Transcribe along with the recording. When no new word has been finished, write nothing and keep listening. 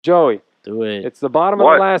Joey, Do it. it's the bottom of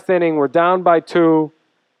What? the last inning. We're down by 2.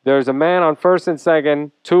 There's a man on first and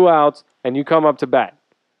second, 2 outs, and you come up to bat.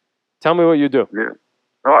 Tell me what you do. Yeah.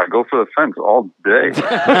 Oh, I go for the fence all day.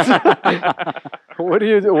 What do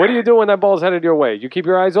you do? What do you do when that ball's headed your way? You keep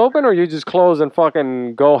your eyes open, or you just close and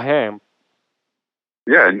fucking go ham?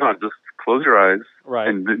 Yeah, no, just close your eyes Right.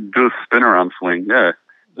 and do a spin around swing. Yeah.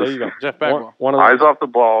 There you go. Jeff Bagwell. One of Eyes off the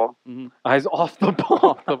ball. eyes off the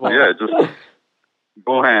ball. Yeah, just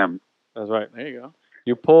go ham. That's right. There you go.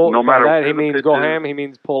 You pull. No by matter that, he where the means pitch go is. ham. He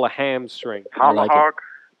means pull a hamstring. Tomahawk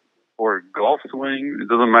or golf swing, it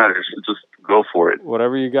doesn't matter. Just go for it.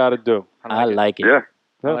 Whatever you got to do. I like it. Yeah.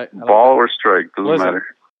 Yeah. I like Ball or strike, doesn't Listen.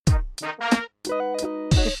 matter.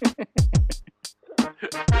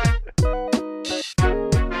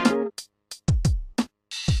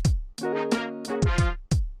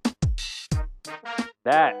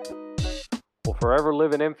 That will forever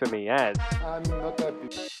live in infamy as. I'm not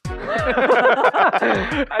happy.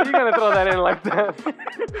 How you gonna throw that in like that?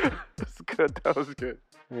 That's good. That was good.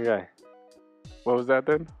 Okay. What was that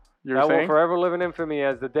then? You were That will saying? forever live in infamy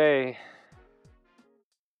as the day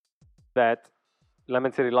that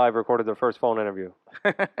Lemon City Live recorded their first phone interview.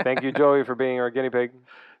 Thank you, Joey, for being our guinea pig.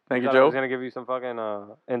 Thank you, Thought I was Joe. gonna give you some fucking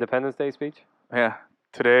Independence Day speech. Yeah.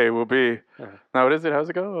 Today will be. Yeah. Now, what is it? How's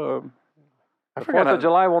it go? I The forgot. 4th of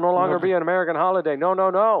July will no longer be an American holiday. No, no,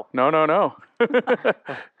 no. No.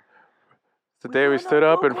 Today we stood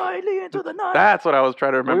up and. That's what I was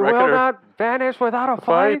trying to We remember. I will could've- not vanish without a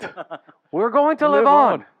fight. fight. We're going to live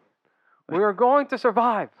on. We are going to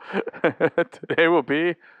survive. Today will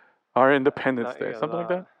be our Independence Day. Yeah, Something like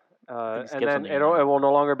that. And skip then something it in there. will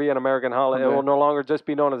no longer be an American holiday. It Okay. will no longer just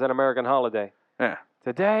be known as an American holiday. Yeah.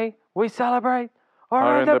 Today, we celebrate our,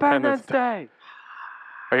 Our Independence Independence Day.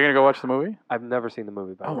 Are you gonna go watch the movie? I've never seen the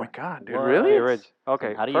movie, by the Oh way. my god, dude! What? Really? The orig-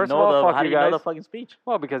 Okay, How do you first know of all, the? fuck How do you you know guys. the fucking speech?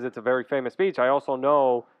 Well, because it's a very famous speech. I also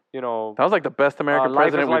know, That was like the best American life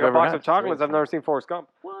president is like we've a ever box had. of chocolates. I've never seen Forrest Gump.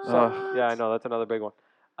 So, yeah, I know. That's another big one.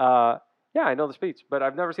 Yeah, I know the speech, but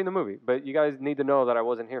I've never seen the movie. But you guys need to know that I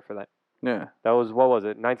wasn't here for that. Yeah, That was, what was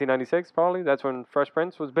it, 1996 probably? That's when Fresh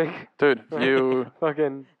Prince was big. dude, you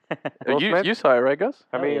Fucking Will Smith? you saw it, right, Gus?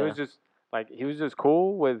 I Hell mean, it yeah. was just, like, he was just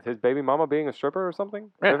cool with his baby mama being a stripper or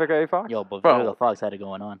something. Yeah. Vivica A. Fox? Yo, but Bro. Vivica Fox had it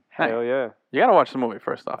going on. Hell yeah. You gotta watch the movie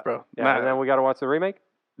first off, bro. Yeah, and then we got to watch the remake?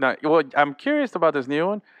 Well, I'm curious about this new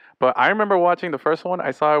one, but I remember watching the first one.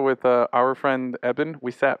 I saw it with our friend Eben.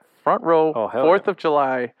 We sat front row, Oh, hell 4th yeah. of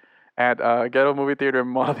July, at Ghetto Movie Theater in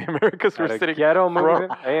Mall of the Americas. At We're a sitting ghetto movie?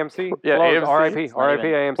 front- AMC? Yeah, Closed. AMC. R.I.P. It's not R.I.P.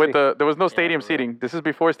 even- AMC. with there was no for stadium real. seating. This is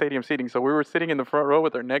before stadium seating, so we were sitting in the front row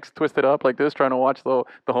with our necks twisted up like this, trying to watch the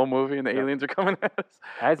whole movie, and the aliens are coming at us.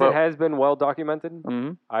 As But- it has been well documented,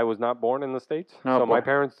 Mhm. I was not born in the States, Oh, so my boy.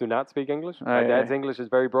 parents do not speak English. Ah, My yeah, dad's yeah. English is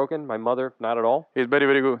very broken. My mother, not at all. It's very,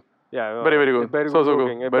 very good. Yeah, Very, very good. Very So, good so good.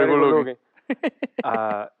 looking. Very good looking. looking.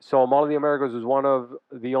 So Mall of the Americas is one of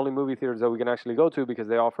the only movie theaters that we can actually go to because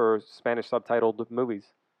they offer Spanish subtitled movies.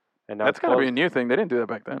 And now That's it's gotta be a closed. new thing. They didn't do that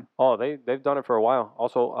back then. Oh, they've done it for a while.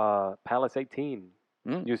 Also, Palace 18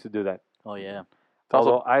 Mm. used to do that. Oh yeah. It's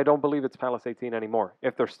also- Although I don't believe it's Palace 18 anymore,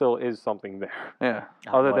 if there still is something there, Yeah. I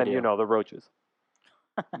have other no than, idea. you know, the roaches.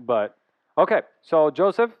 But, okay, so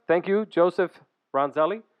Joseph, thank you, Joseph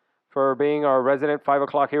Ronzelli, for being our resident 5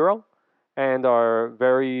 o'clock hero and our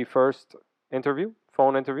very first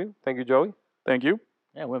phone interview. Thank you, Joey. Thank you.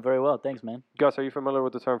 Yeah, it went very well. Thanks, man. Gus, are you familiar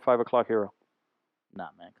with the term 5 o'clock hero? Nah,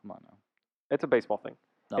 man. Come on now. It's a baseball thing.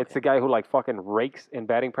 Okay. It's the guy who, like, fucking rakes in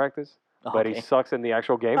batting practice, but he Okay. sucks in the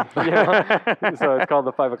actual game. You know? So it's called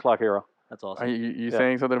the 5 o'clock hero. That's Are awesome. you Yeah.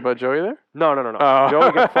 saying something about Joey there? No. Oh.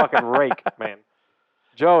 Joey can fucking rake, man.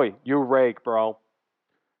 Joey, you rake, bro.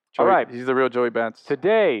 Joey, All right. He's the real Joey Bats.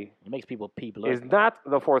 Today It makes people pee blood. is not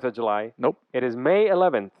the 4th of July. Nope. It is May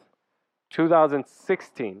 11th,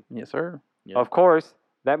 2016. Yes, sir. Yeah. Of course,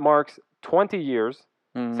 that marks 20 years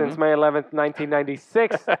Mhm. since May 11th,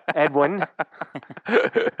 1996, Edwin,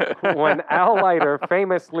 when Al Leiter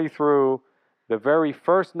famously threw the very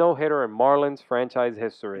first no-hitter in Marlins franchise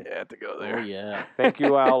history. Yeah, had to go Oh there. yeah. Thank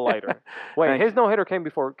you, Al Leiter. Wait, Thank his no-hitter came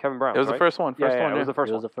before Kevin Brown, It was right? the first one. First yeah, one. it was the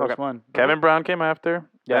first It was one. the first Okay. one. Kevin Brown came after.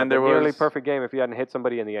 Yeah, then there the nearly was perfect game if you hadn't hit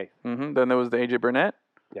somebody in the 8th. Then there was the AJ Burnett.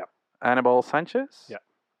 Yeah. Anibal Sanchez. Yeah.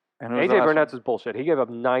 And who was the AJ last Burnett's is bullshit. He gave up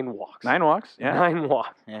 9 walks. one? 9 walks. Yeah. 9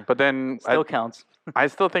 walks. But then Still counts. I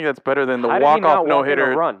still think that's better than the How did he not walk-off walk in a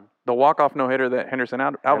no-hitter. run? The walk-off no-hitter that Henderson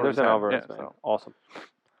Alvarez Henderson had. Alvarez, Yeah, man. so. Awesome.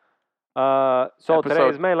 So today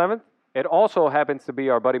Episode- is May 11th. It also happens to be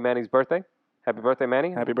our buddy Manny's birthday. Happy birthday,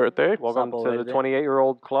 Manny. Happy birthday. Welcome Sapo to the birthday.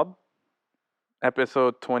 28-year-old club.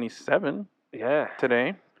 Episode 27 Yeah.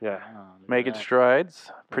 today. Yeah. Oh, look at Making that.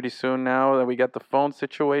 strides. Pretty soon now that we got the phone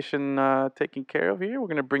situation taken care of here, we're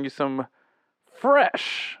going to bring you some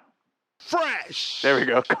fresh. There we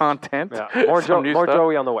go. Content. Yeah. More, Some new more stuff.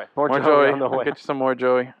 Joey on the way. More More Joey Joey. on the We'll way. get you some more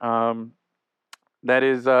Joey. That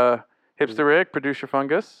is Hipster Rick, Producer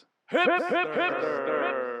Fungus.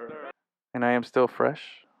 And I am still fresh.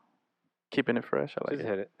 Keeping it fresh. I like Just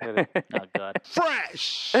it. hit it. Hit it. Oh God.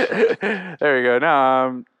 There we go.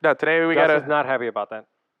 Now, today we Gus got is not happy about that.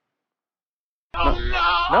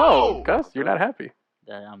 No, Gus, you're not happy.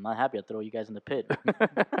 I'm not happy. I'll throw you guys in the pit.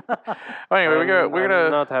 Well, anyway, we're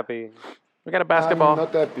I'm not happy. we got a basketball.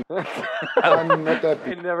 I'm not happy. It I'm not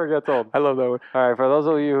happy. never gets old. I love that one. All right, for those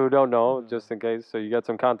of you who don't know, just in case, so you get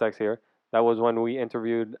some context here, that was when we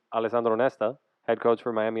interviewed Alessandro Nesta, head coach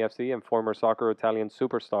for Miami FC and former soccer Italian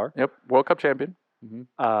superstar. Yep, World Cup champion.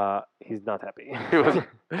 He's not happy. He was,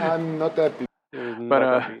 I'm not happy. He was But,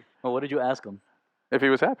 not happy. Well, what did you ask him? if he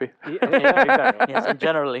was happy. Yeah, exactly. Yes, and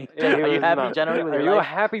generally. Yeah, he Are you was happy not. generally with Are your you a life?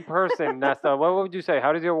 happy person, Nesta? What would you say?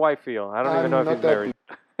 How does your wife feel? I don't even know if I'm he's not married.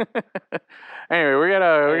 Anyway, we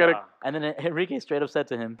gotta Yeah. And then Enrique straight up said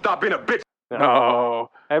to him, Yeah.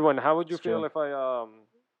 No. Edwin, how would you It's feel true. if I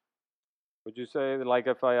would you say like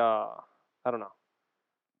if I don't know.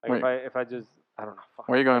 Like Wait. if I just I don't know. Fuck.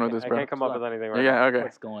 Where you going with this, I bro? can't come up with anything right Yeah, now. okay.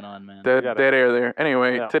 "What's going on, man?" Dead, got it. dead air there.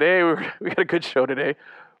 Anyway, Yeah. today we got a good show today.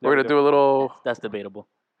 We're we gonna do. do a little. That's debatable.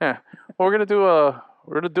 Yeah, well, we're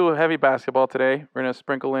gonna do a heavy basketball today. We're gonna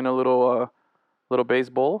sprinkle in a little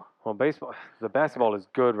baseball. Well, the basketball is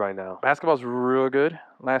good right now. Basketball's real good.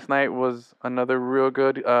 Last night was another real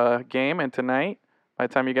good game, and tonight, by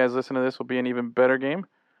the time you guys listen to this, will be an even better game.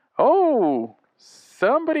 Oh,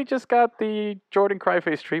 somebody just got the Jordan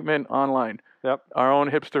Cryface treatment online. Yep. Our own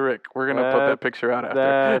hipster Rick. We're gonna put that picture out after.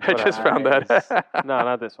 that's I what just found that. No,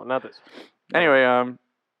 not this one. Not this one. Anyway, yeah,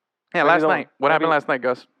 Maybe last don't- night. What happened maybe- last night,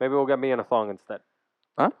 Gus? Maybe we'll get me in a thong instead.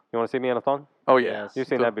 Huh? You want to see me in a thong? Oh yeah, Yes. You've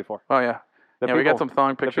seen Cool. that before. Oh yeah. The Yeah, we got people- some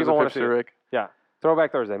thong pictures of people wanna see hipster it. Rick.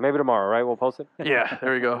 Throwback Thursday. Maybe tomorrow, right? We'll post it. Yeah,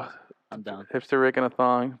 there we go. I'm down. Hipster Rick in a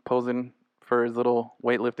thong posing for his little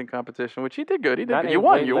weightlifting competition, which he did good. He did. Not Good. in You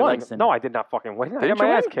won. You weightlifting. won. Listen. No, I did not fucking win. I Didn't got my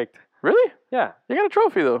you ass win? kicked. Really? Yeah. You got a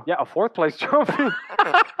trophy though. Yeah, a fourth place trophy.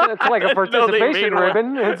 It's like a participation mean one.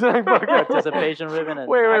 ribbon. It's like fucking. Participation ribbon. And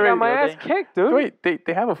Wait, I wait, got my field ass day. kicked, dude. Wait,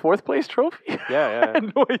 they have a fourth place trophy? Yeah, I yeah.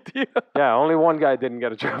 had no idea. Yeah, only one guy didn't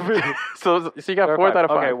get a trophy. So you got fourth out of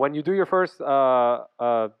five. Okay, when you do your first,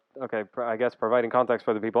 I guess providing context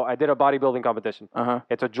for the people, I did a bodybuilding competition.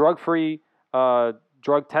 It's a drug-free,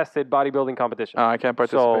 drug-tested bodybuilding competition. I can't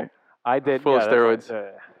participate. So I did. Full of that's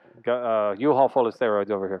right. steroids. U-Haul full of steroids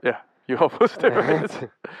over here. Yeah, you hope with steroids.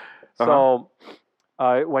 So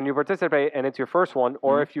when you participate and it's your first one,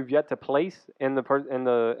 or Mhm. if you've yet to place in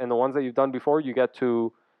the ones that you've done before, you get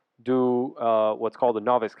to do what's called a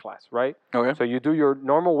novice class, right? Okay. So you do your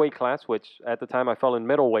normal weight class, which at the time I fell in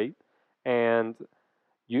middleweight, and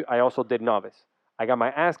I also did novice. I got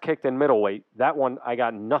my ass kicked in middleweight. That one I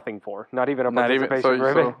got nothing for, not even a Not even participation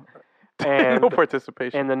ribbon. And no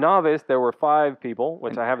participation. in the novice, there were 5 people,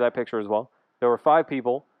 which I have that picture as well. There were 5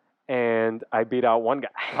 people, and I beat out one guy.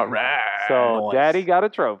 All right. So Nice. Daddy got a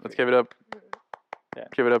trophy. Let's give it up. Yeah.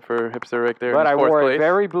 Give it up for hipster Rick there. But in I fourth wore place. a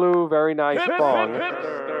very blue, very nice thong.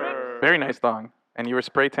 Very nice thong, and you were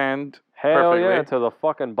spray tanned Hell yeah, perfectly. to the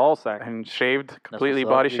fucking ball sack. and shaved, completely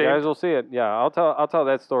what's up. body You guys shaved. will see it. Yeah, I'll tell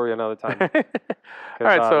that story another time. 'Cause, All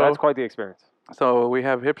right, so that's quite the experience. So we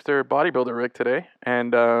have hipster bodybuilder Rick today,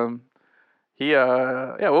 and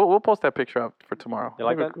we'll post that picture up for tomorrow. You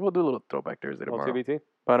like Maybe that? We'll do a little throwback Thursday Little tomorrow. TBT.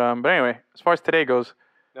 But anyway, as far as today goes,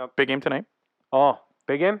 Yep. big game tonight. Oh,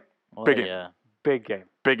 big game, Oh, Big game. yeah. big game.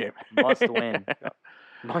 Big game. Must win.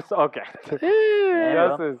 Okay. Yeah,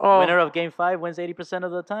 This bro. is- Oh, Winner of Game 5 wins 80%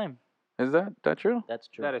 of the time. is that true? That's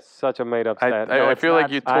true. That is such a made up I, stat. I, I it's feel like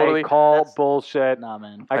not. you I totally. call That's- bullshit. Nah,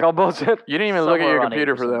 man. I call bullshit. You didn't even look at Somewhere your around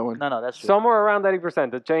computer for 80%. that one. No, that's true. Somewhere around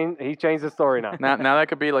 80%. He changed the story now. Now that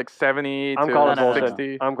could be like 70 I'm to calling No, no, no, bullshit.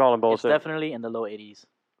 60, I'm calling It's bullshit. definitely in the low 80s.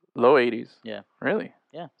 low 80s. Yeah. Really?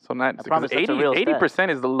 Yeah. So not I promise that's a real stat. 80%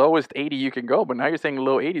 is the lowest 80 you can go, but now you're saying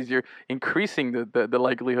low 80s. You're increasing the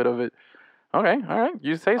likelihood of it. Okay, all right,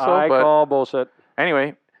 you say so. I But call bullshit.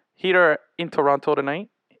 anyway, Heat are in Toronto tonight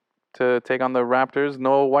to take on the Raptors.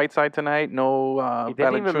 No Whiteside tonight. No. He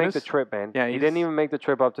didn't even make Valanciunas. the trip, man. Yeah, he he's- didn't even make the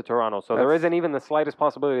trip up to Toronto. So there That's- isn't even the slightest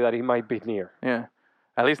possibility that he might be near. Yeah,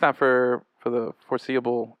 at least not for the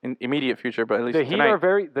foreseeable immediate future, but at least The Heat tonight. are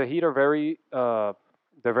very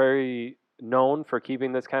they're very known for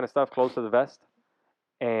keeping this kind of stuff close to the vest.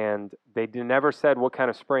 And they never said what kind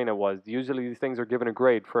of sprain it was. Usually these things are given a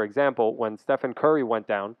grade. For example, when Stephen Curry went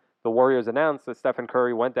down, the Warriors announced that Stephen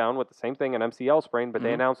Curry went down with the same thing, an MCL sprain, but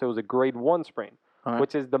they Mhm. announced it was a grade 1 sprain, All right.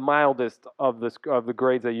 which is the mildest of the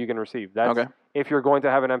grades that you can receive. That's Okay. if you're going to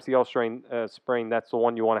have an MCL sprain, that's the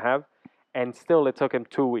one you want to have. And still, it took him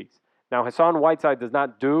 2 weeks. Now, Hassan Whiteside does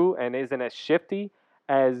not do and isn't as shifty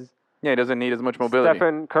as Yeah, he doesn't need as much mobility.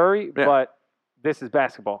 Stephen Curry, Yeah. but this is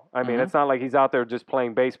basketball. I mean, Mhm. it's not like he's out there just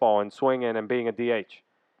playing baseball and swinging and being a DH.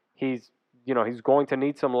 He's going to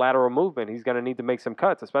need some lateral movement. He's going to need to make some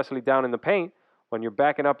cuts, especially down in the paint. When you're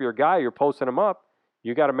backing up your guy, you're posting him up.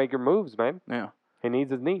 You got to make your moves, man. Yeah. He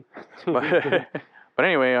needs his knee. But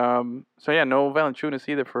anyway, so yeah, no Valanciunas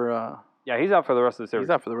either for. Yeah, he's out for the rest of the series. He's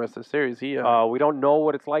out for the rest of the series. He. We don't know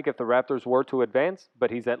what it's like if the Raptors were to advance, but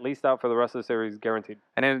he's at least out for the rest of the series, guaranteed.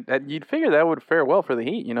 And then, you'd figure that would fare well for the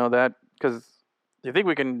Heat, that because you think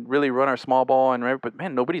we can really run our small ball but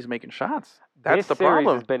man, nobody's making shots. That's This the series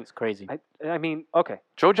problem. has been It's crazy. I mean, okay.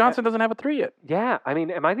 Joe Johnson doesn't have a 3 yet. Yeah, I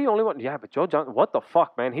mean, am I the only one? Yeah, but Joe Johnson, what the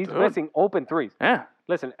fuck, man? He's Dude. missing open threes. Yeah.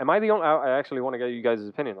 Listen, am I the only? I actually want to get you guys'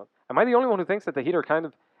 opinion on. Am I the only one who thinks that the Heat are kind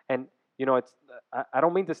of? And it's. I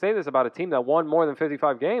don't mean to say this about a team that won more than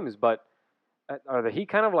 55 games, but are the Heat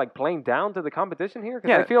kind of like playing down to the competition here? Because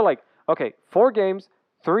Yeah. I feel like 4 games,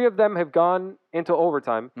 3 of them have gone into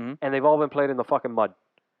overtime, Mhm. and they've all been played in the fucking mud.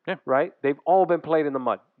 Yeah. Right? They've all been played in the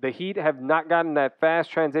mud. The Heat have not gotten that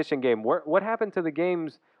fast transition game. What happened to the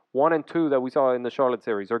games 1 and 2 that we saw in the Charlotte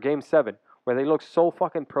series, or Game 7, where they looked so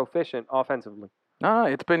fucking proficient offensively? No,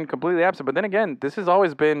 it's been completely absent. But then again, this has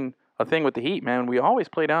always been a thing with the Heat, man. We always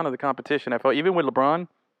play down to the competition. I felt even with LeBron,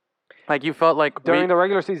 like you felt like During the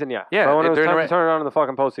regular season, yeah. Yeah, But when it was during time the to turn it on in the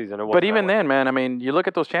fucking postseason, it wasn't But that even way. then, man, I mean, you look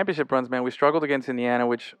at those championship runs, man. We struggled against Indiana,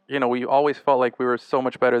 which we always felt like we were so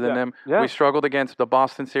much better than Yeah. them. Yeah. We struggled against the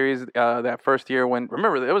Boston series that first year when.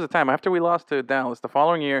 Remember, there was a time after we lost to Dallas. The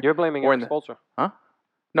following year, You're blaming We're Eric in the- Spoelstra.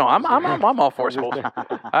 no, I'm all for I'm just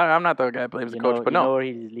Spoelstra. I'm not the guy that blames the coach, but you no. know where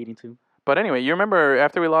he's leading to. But anyway, you remember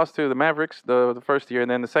after we lost to the Mavericks the first year,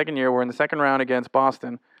 and then the second year we're in the second round against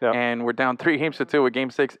Boston, Yeah. and we're down 3-2 with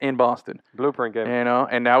Game 6 in Boston. Blueprint game.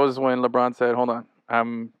 And that was when LeBron said, "Hold on,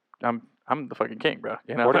 I'm the fucking king, bro."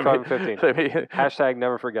 45 and 15. let me- Hashtag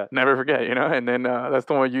never forget. never forget, And then that's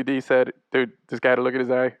the one UD said, "Dude, this guy to look at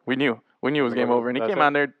his eye. We knew it was game over." And he That's came it.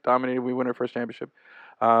 out there, dominated. We won our first championship.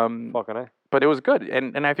 Fucking A. But it was good,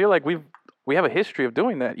 and I feel like we have a history of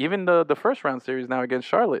doing that. Even the first round series now against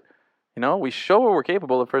Charlotte, we show what we're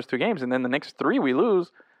capable the first 2 games, and then the next 3 we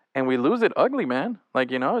lose, and we lose it ugly, man.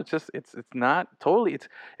 Like it's just it's not totally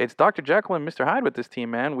it's Dr. Jekyll and Mr. Hyde with this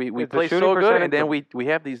team, man. We It's the play shooting so good, percentage and then of- we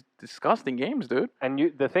have these disgusting games, dude.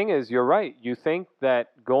 And the thing is, you're right. You think that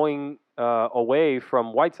going away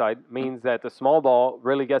from Whiteside means that the small ball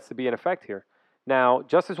really gets to be in effect here. Now,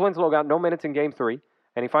 Justice Winslow got no minutes in Game 3,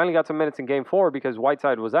 and he finally got some minutes in Game 4 because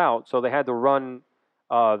Whiteside was out, so they had to run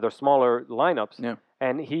their smaller lineups. Yeah.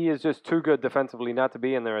 And he is just too good defensively not to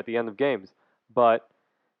be in there at the end of games. But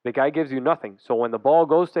the guy gives you nothing. So when the ball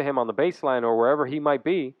goes to him on the baseline or wherever he might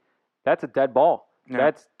be, that's a dead ball. Yeah.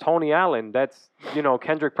 That's Tony Allen. That's,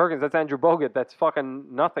 Kendrick Perkins. That's Andrew Bogut. That's fucking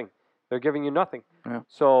nothing. They're giving you nothing. Yeah.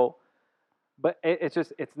 So, but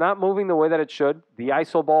it's not moving the way that it should. The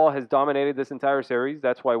ISO ball has dominated this entire series.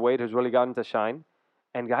 That's why Wade has really gotten to shine.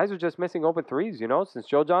 And guys are just missing open threes, Since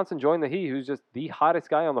Joe Johnson joined the Heat, who's just the hottest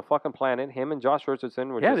guy on the fucking planet. Him and Josh Richardson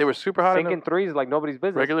were Yeah, just they were super hot in sinking the threes like nobody's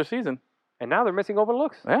business. regular season. And now they're missing open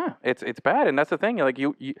looks. Yeah, it's bad, and that's the thing. Like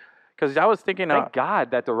you because I was thinking, Thank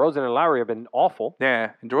God that DeRozan and Lowry have been awful.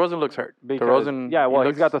 yeah, and DeRozan looks hurt. Because, DeRozan, yeah, well,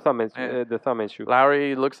 he's got looks- the thumb issue.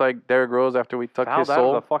 Lowry looks like Derrick Rose after we took Fouled his out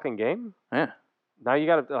soul. of the fucking game. Yeah. Now you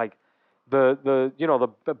got to like the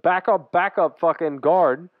backup fucking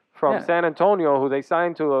guard from Yeah. San Antonio who they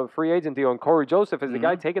signed to a free agent deal, and Corey Joseph is the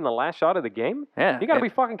guy taking the last shot of the game. Yeah, You got to and- be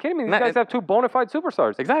fucking kidding me. These Nah, guys and- have 2 bona fide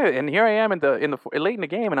superstars. Exactly, and here I am in the late in the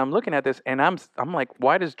game, and I'm looking at this, and I'm like,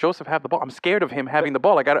 why does Joseph have the ball? I'm scared of him having the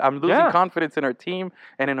ball. Like I'm losing Yeah. confidence in our team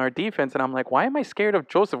and in our defense, and I'm like, why am I scared of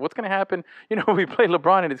Joseph? What's going to happen? We play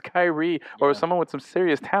LeBron and it's Kyrie or someone with some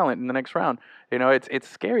serious talent in the next round. It's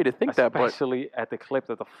scary to think that, but Especially at the clip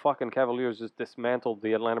that the fucking Cavaliers just dismantled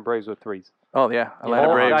the Atlanta Braves with 3s. oh yeah, Atlanta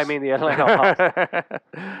Oh, Braves. I mean the Atlanta Hawks.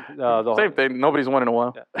 The- Same thing. Nobody's won in a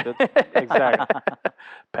while. Exactly.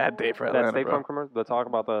 Bad day for That Atlanta, State bro. Farm commercial, the talk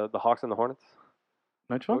about the Hawks and the Hornets.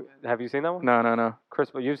 Which one? Have you seen that one? No. Chris,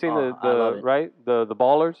 you've seen Oh, I love the it. right the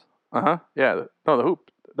ballers, Yeah. No, the hoop.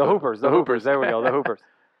 the Hoopers, the the Hoopers. Hoopers. There we go, the Hoopers.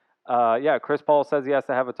 Yeah, Chris Paul says he has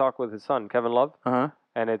to have a talk with his son Kevin Love,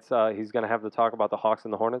 and it's he's gonna have the talk about the Hawks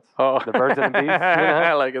and the Hornets. Oh, The birds and the bees,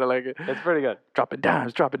 I like it. It's pretty good. Dropping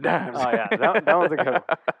dimes. Oh, yeah, that one's a good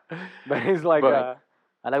one. But he's like, But-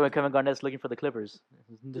 I like when Kevin Garnett's looking for the Clippers.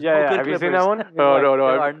 There's Yeah, no yeah. good Have you seen Clippers. that one? He's Oh, like, no, There no.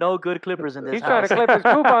 are no good Clippers in this He's house. trying to clip his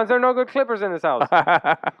coupons. There are no good Clippers in this house.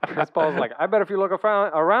 Chris Paul's like, I bet if you look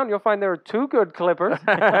around, you'll find there are 2 good Clippers.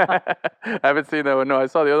 I haven't seen that one. No, I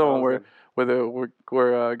saw the other That one was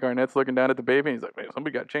where Garnett's looking down at the baby. And he's like, man,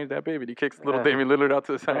 somebody got to change that baby. And he kicks little Yeah. Damian Lillard out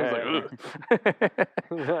to the side. Yeah.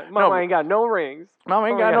 He's like, ugh. Mama ain't got no rings. Mama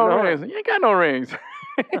ain't Oh, got yeah, no no. rings. You ain't got no rings.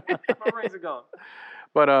 My rings are gone.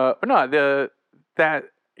 But no,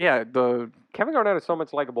 Kevin Garnett is so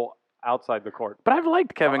much likable outside the court. but I've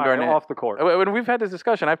liked Kevin Garnett. Off the court. When we've had this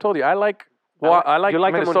discussion, I've told you I like you like him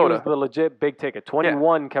when he Minnesota. was the legit big ticket.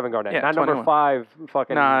 21 Kevin Garnett. Yeah, not 21. number 5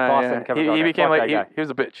 fucking Boston yeah. Kevin he Garnett. became Fuck like that guy. he was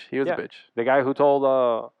a bitch. He was Yeah. a bitch. The guy who told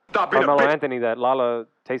Carmelo Anthony that Lala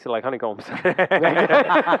tasted like honeycombs.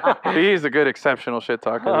 He's a good exceptional shit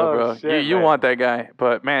talker, though, Oh, bro. shit, You man. want that guy,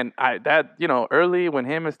 but man, early when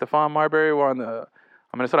him and Stephon Marbury were on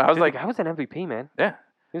Minnesota, I was like, I was an MVP, man. yeah,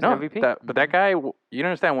 He was no, an MVP. but that guy, you don't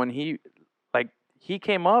understand when he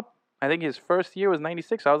came up. I think his first year was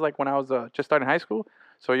 '96. I was like when I was just starting high school.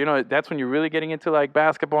 So that's when you're really getting into like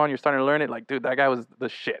basketball and you're starting to learn it. Like, dude, that guy was the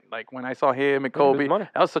shit. Like when I saw him and Yeah, he was Kobe, money.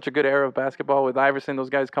 that was such a good era of basketball with Iverson, those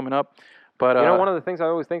guys coming up. But One of the things I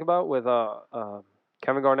always think about with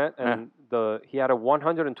Kevin Garnett and he had a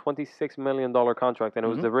 $126 million contract, and it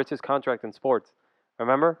was Mhm. the richest contract in sports.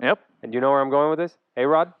 Remember? Yep. And you know where I'm going with this?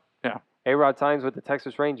 A-Rod? Yeah. A-Rod signs with the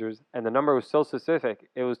Texas Rangers, and the number was so specific.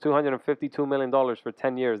 It was $252 million for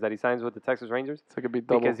 10 years that he signs with the Texas Rangers So it could be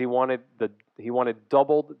double. because he wanted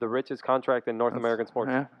doubled the richest contract in North American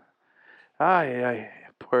sports. Yeah. Yeah.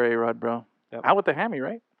 Poor A-Rod, bro. Yep. Out with the hammy,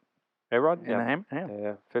 right? A-Rod? In the ham? Yeah.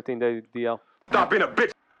 Yeah, 15-day DL. Stop being a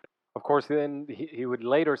bitch. Of course, then he would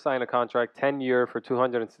later sign a contract 10-year for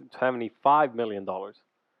 $275 million.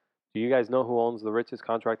 Do you guys know who owns the richest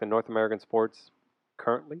contract in North American sports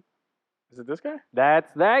currently? Is it this guy? That's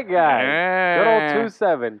that guy. Good Yeah. old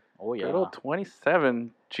 2-7. Oh yeah. Good old 27.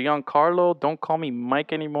 Giancarlo, don't call me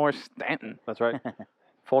Mike anymore, Stanton. That's right.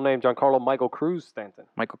 Full name Giancarlo Michael Cruz Stanton.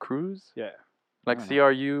 Michael Cruz? Yeah, Like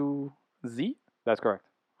Oh. CRUZ? that's correct.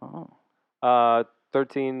 Oh.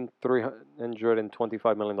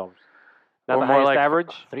 $13,325 million. Not Or the more highest like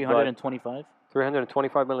average. 325.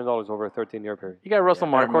 $325 million over a 13-year period. You got Russell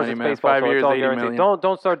And Martin of course, money, it's man. baseball, 5 so years, it's all 80 guaranteed. million.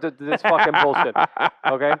 Don't start this fucking bullshit.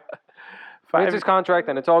 Okay. Five- It's his contract,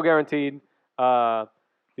 and it's all guaranteed. The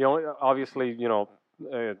only, obviously,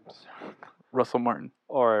 Russell Martin.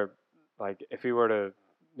 or like if we were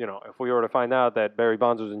to find out that Barry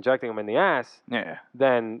Bonds was injecting him in the ass, Yeah.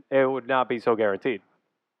 then it would not be so guaranteed.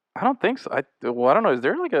 I don't think so. I don't know. Is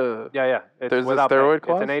there like a... Yeah. It's There's a without steroid pay.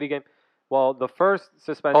 clause? It's an 80 game. Well, the first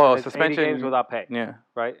suspension Oh, is 80 suspension- games without pay, Yeah.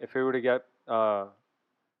 right? If we were to get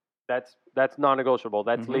that's non-negotiable.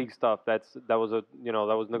 That's Mhm. league stuff. That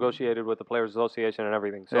was negotiated with the Players Association and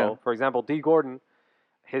everything. So, Yeah. for example, D. Gordon,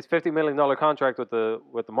 his $50 million contract with the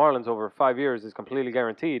Marlins over 5 years is completely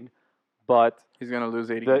guaranteed. But He's going to lose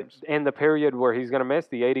 80 games. in the period where he's going to miss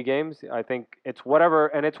the 80 games, I think it's whatever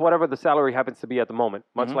the salary happens to be at the moment,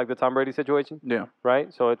 much Mhm. like the Tom Brady situation, Yeah.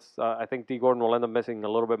 right? So it's I think D. Gordon will end up missing a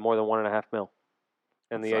little bit more than $1.5 million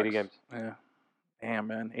in the 80 Sucks. games. Yeah. Damn,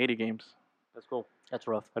 man. 80 games. That's cool. That's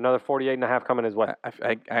rough. Another 48.5 coming his way.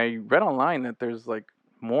 I read online that there's like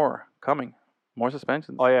more coming, more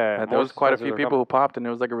suspensions. Oh yeah, That more there was quite a few suspensions are people who popped, and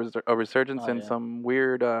there was like a resurgence Oh, in yeah. some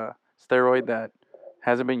weird steroid that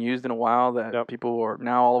hasn't been used in a while. That Yep. people are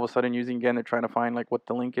now all of a sudden using again. They're trying to find like what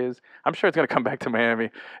the link is. I'm sure it's gonna come back to Miami.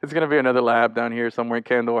 It's gonna be another lab down here somewhere in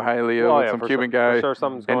Kendall or Hialeah Oh, with yeah, some for Cuban sure, guy. For sure,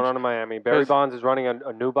 something's And going on in Miami. Barry there's- Bonds is running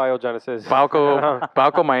a new biogenesis.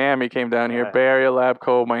 Balco Miami came down here. Yeah. Bay Area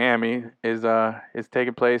Labco Miami is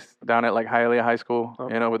taking place down at like Hialeah High School,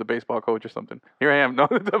 Oh. with a baseball coach or something. Here I am. No,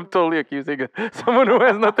 I'm totally accusing someone who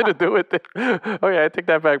has nothing to do with it. Oh yeah, I take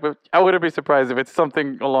that back. But I wouldn't be surprised if it's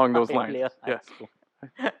something along those lines. Hialeah High Yes. School.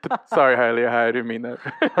 Sorry, Hialeah High. I didn't mean that.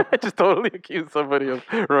 I just totally accused somebody of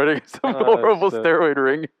running some Oh, horrible shit. steroid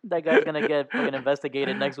ring. That guy's gonna get fucking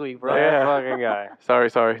investigated next week, bro. That Yeah. fucking guy.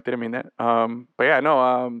 Sorry. Didn't mean that. But yeah,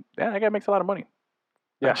 no. Yeah, that guy makes a lot of money.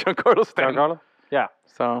 Yeah. Giancarlo Stanton. Giancarlo? Yeah.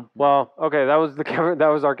 So Well, okay, that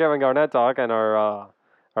was our Kevin Garnett talk and our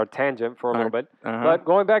tangent for a little bit. uh-huh. But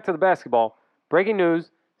going back to the basketball, breaking news: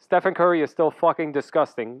 Stephen Curry is still fucking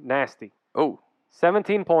disgusting, nasty.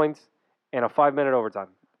 17 points in a 5-minute overtime,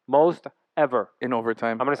 most ever. in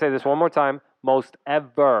overtime. I'm gonna say this one more time: most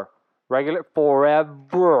ever. Regular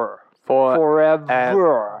forever. For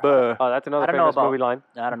Forever. Oh, that's another I don't know famous about- movie line.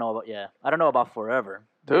 I don't know about forever.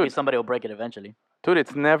 Maybe Dude. somebody will break it eventually. Dude,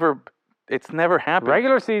 it's never happened.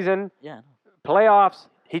 Regular season, Yeah. playoffs,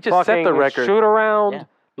 He just set fucking the record. shoot around, Yeah.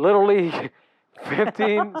 Little League,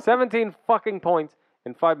 17 fucking points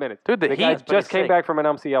in 5 minutes. Dude, the The guy Heat, That's pretty just came sick. back from an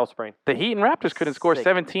MCL sprain. the Heat and Raptors couldn't score Sick.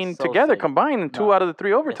 17 So together sick. combined in 2 No. out of the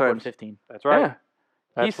 3 They scored overtimes. 15. That's right. Yeah.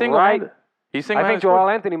 That's He single right. He I single think Joel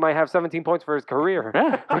Anthony might have 17 points for his career.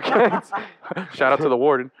 Yeah. Okay. Shout out to the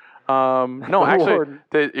warden. No, The actually, warden.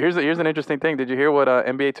 here's an interesting thing. Did you hear what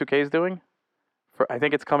NBA 2K is doing? I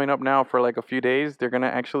think it's coming up now for like a few days. They're gonna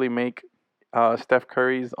actually make Steph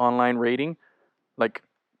Curry's online rating, like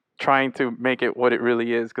trying to make it what it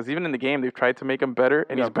really is. Because even in the game, they've tried to make him better,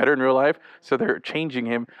 and Yeah. he's better in real life. So they're changing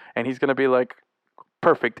him, and he's gonna be like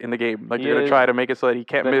perfect in the game. Like He they're gonna is try to make it so that he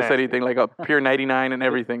can't the miss nasty. anything, like a pure 99 and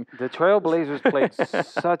everything. The Trailblazers played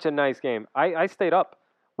such a nice game. I stayed up.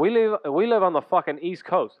 We live on the fucking East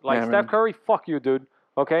Coast. Like Yeah, Steph man. Curry, fuck you, dude.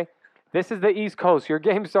 Okay, this is the East Coast. Your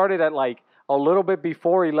game started at like a little bit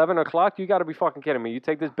before 11 o'clock. You got to be fucking kidding me. You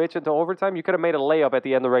take this bitch into overtime. You could have made a layup at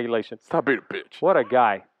the end of regulation. Stop being a bitch. What a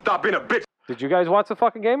guy. Stop being a bitch. Did you guys watch the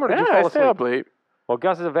fucking game or did you Yeah, fall I stay asleep? up late. Well,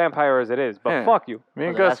 Gus is a vampire as it is, but Yeah. fuck you. Me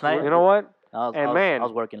and Was it Gus, last night? You know what? I man.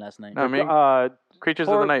 was working last night. No, I mean, creatures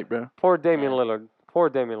of poor- the night, bro. Poor Damian Yeah. Lillard. Poor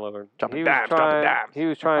Damian Lillard. Dropping He was dimes, dropping trying. dimes. He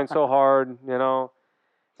was trying so hard, you know,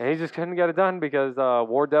 and he just couldn't get it done because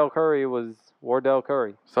Wardell Curry was Wardell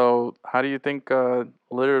Curry. So, how do you think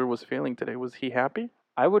Lillard was feeling today? Was he happy?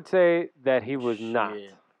 I would say that he was not.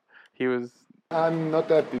 Shit. He was. I'm not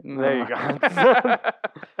happy. There you go.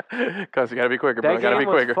 Cause you gotta be quicker, bro. That You gotta game be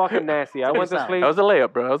was quicker. fucking nasty. I Take went your to time. sleep. That was a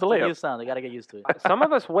layup, bro. That was a It's a new layup. sound. They gotta get used to it. Some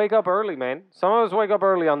of us wake up early, man. Some of us wake up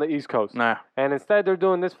early on the East Coast, Nah. and instead they're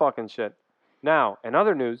doing this fucking shit. Now, in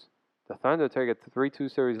other news, the Thunder take a 3-2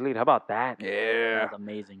 series lead. How about that? Yeah. That's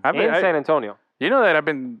amazing. I've been, In San Antonio. you know that I've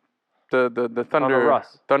been the Thunder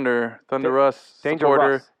Russ. Thunder Russ Danger supporter,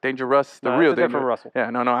 Russ. Danger Russ, the No, real that's a Danger. different Russell. Yeah,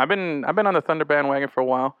 no. I've been on the Thunder bandwagon for a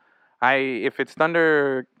while. If it's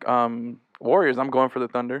Thunder Warriors, I'm going for the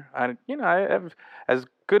Thunder. As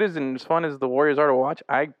good and as fun as the Warriors are to watch,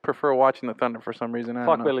 I prefer watching the Thunder for some reason. I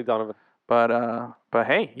Fuck don't know. Billy Donovan. But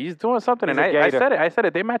hey, he's doing something, He's and a I gator. said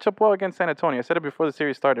it. They match up well against San Antonio. I said it before the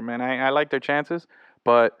series started, man. I like their chances,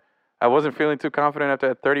 but I wasn't feeling too confident after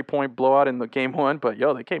that 30-point blowout in the game one. But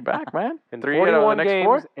yo, they came back, man. In 3 out of the 41 next games,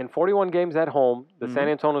 4. in 41 games at home, the San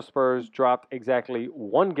Mhm. Antonio Spurs dropped exactly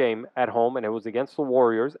one game at home, and it was against the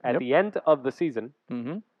Warriors at Yep. the end of the season.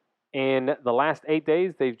 Mm-hmm. In the last 8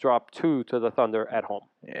 days, they've dropped 2 to the Thunder at home.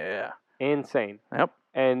 Yeah. Insane. Yep.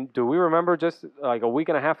 And do we remember just like a week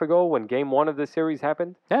and a half ago when Game 1 of this series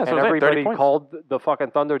happened, Yeah. So and it was like 30 everybody points. called the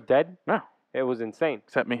fucking Thunder dead? No. It was insane.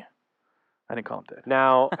 Except me. I didn't call him dead.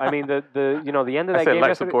 Now, I mean, the the end of I that said game life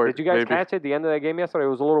yesterday. support, Did you guys maybe. catch it? The end of that game yesterday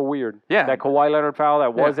was a little weird. Yeah. That Kawhi Leonard foul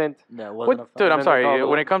that Yeah. wasn't. That What, wasn't a dude, foul. I'm then sorry. they called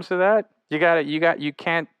When it- it comes to that, you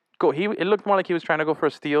can't go. It looked more like he was trying to go for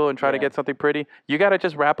a steal and try to Yeah. get something pretty. You got to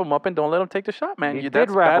just wrap him up and don't let him take the shot, man. He You, did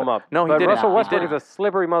that's wrap bad. him up. No, he but didn't. Russell He Westbrook is didn't. a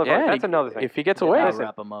slippery motherfucker. Yeah, That's another thing. If he gets Did away, not Listen,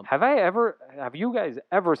 wrap 'em up. Have you guys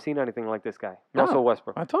ever seen anything like this guy, No. Russell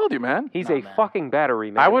Westbrook? I told you, man. He's No, a man. fucking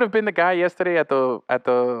battery, man. I would have been the guy yesterday at the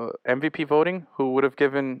MVP voting who would have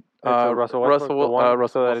given Russell Westbrook, the one,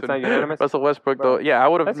 so that it's not unanimous? Russell Westbrook, Bro, though. Yeah, I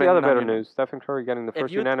would have That's been. the other bit of nominated. news. Stephen Curry getting the If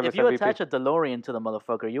first you unanimous if you MVP. attach a DeLorean to the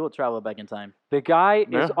motherfucker, you will travel back in time. The guy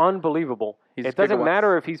Yeah. is unbelievable. He's It doesn't gigawatts.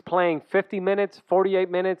 matter if he's playing 50 minutes,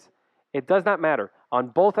 48 minutes. It does not matter. On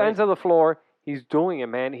both Crazy. ends of the floor, he's doing it,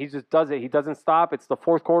 man. He just does it. He doesn't stop. It's the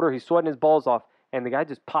fourth quarter. He's sweating his balls off, and the guy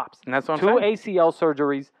just pops. And that's what I'm 2 saying. ACL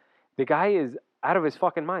surgeries. The guy is out of his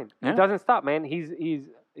fucking mind. Yeah. He doesn't stop, man. He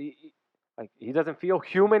doesn't feel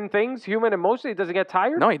human things, human emotions. He doesn't get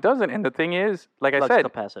tired. No, he doesn't. And the thing is, like I Flux said,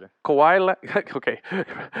 capacitor. Kawhi. Okay.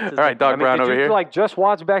 All right, Doc I mean, Brown did over you here. like just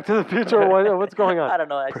watch Back to the Future? Or what's going I on? don't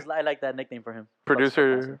know. I like that nickname for him. Flux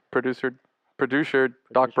Producer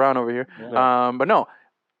Doc Brown over here. Yeah. But no,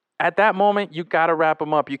 at that moment, you got to wrap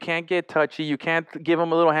him up. You can't get touchy. You can't give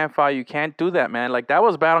him a little hand foul. You can't do that, man. Like, that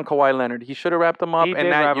was bad on Kawhi Leonard. He should have wrapped him up. He and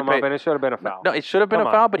did that wrap you him up, pay- and it should have been a foul. No, it should have been Come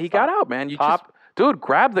a foul, on, but he stop. got out, man. You Pop. just, dude,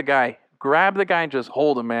 grab the guy. Grab the guy and just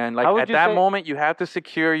hold him, man. Like, How would at you that say- moment, you have to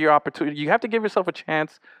secure your opportunity. You have to give yourself a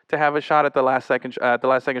chance to have a shot at the last second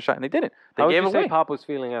shot, and they didn't. They How would gave you it say away. Pop was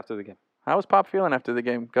feeling after the game? How was Pop feeling after the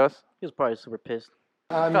game, Gus? He was probably super pissed.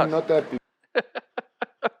 I'm Gus. not happy.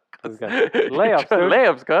 This guy. Layups, dude.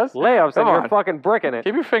 Layups, Gus. Layups, Come and you're on. fucking bricking it.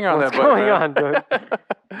 Keep your finger on What's that button. going man. on, dude?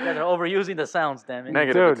 You guys are overusing the sounds, damn it.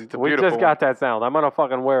 Negative. Dude, It's a we beautiful just got that sound. I'm gonna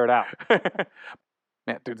fucking wear it out.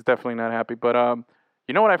 Man, dude's definitely not happy. But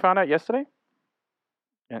you know what I found out yesterday?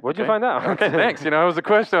 Yeah, What'd you okay. find out? Okay, thanks. You know, it was a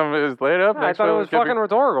question. It was laid up. I Next thought it one was gonna be- fucking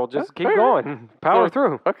rhetorical. Just Yeah, keep fair. going. Power So-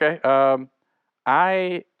 through. Okay.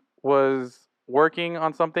 I was working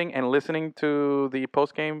on something and listening to the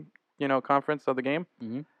post game, conference of the game,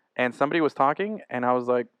 Mhm. and somebody was talking, and I was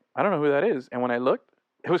like, I don't know who that is. And when I looked,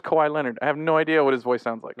 Who's Kawhi Leonard? I have no idea what his voice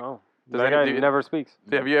sounds like. No, Does that any- guy do you- never speaks.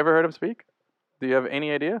 Have you ever heard him speak? Do you have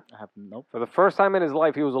any idea? I have nope. For the first time in his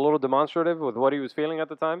life, he was a little demonstrative with what he was feeling at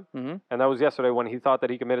the time. Mm-hmm. And that was yesterday when he thought that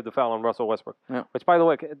he committed the foul on Russell Westbrook. Yeah. Which, by the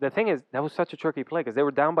way, the thing is, that was such a tricky play because they were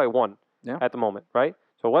down by 1 at the moment, right?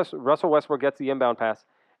 So Russell Westbrook gets the inbound pass,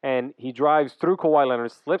 and he drives through Kawhi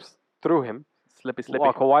Leonard, slips through him, Slippy.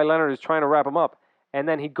 while Kawhi Leonard is trying to wrap him up. And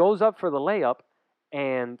then he goes up for the layup,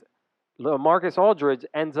 and LaMarcus Aldridge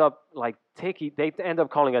ends up they end up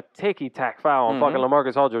calling a ticky-tack foul on fucking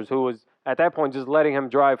LaMarcus Aldridge, who was at that point just letting him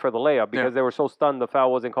drive for the layup because they were so stunned the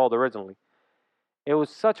foul wasn't called originally. It was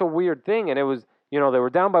such a weird thing, and it was, they were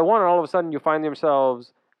down by 1, and all of a sudden you find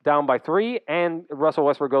themselves down by 3, and Russell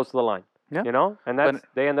Westbrook goes to the line. Yeah. And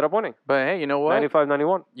they ended up winning. But hey, you know what?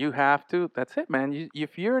 95-91. You have to. That's it, man.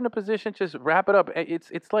 If you're in a position, just wrap it up.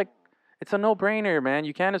 It's like it's a no-brainer, man.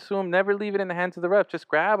 You can't assume. Never leave it in the hands of the ref. Just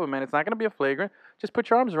grab them, man. It's not going to be a flagrant. Just put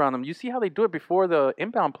your arms around them. You see how they do it before the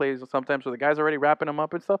inbound plays sometimes where the guy's already wrapping them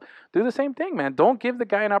up and stuff? Do the same thing, man. Don't give the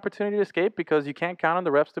guy an opportunity to escape because you can't count on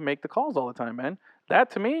the refs to make the calls all the time, man.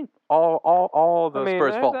 That, to me, all the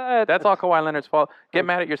Spurs' fault. That's all Kawhi Leonard's fault. Get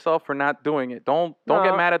mad at yourself for not doing it. Don't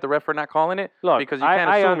get mad at the ref for not calling it because you can't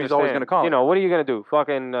assume he's always going to call it. What are you going to do?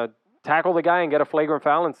 Fucking tackle the guy and get a flagrant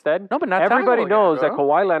foul instead? No, but not everybody tackle the knows guy, that bro.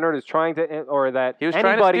 Kawhi Leonard is trying to, or that He was trying to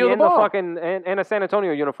anybody steal the in the ball. fucking in a San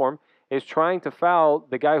Antonio uniform is trying to foul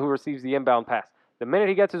the guy who receives the inbound pass. The minute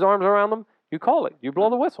he gets his arms around him, you call it. You blow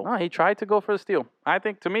the whistle. No, he tried to go for a steal. I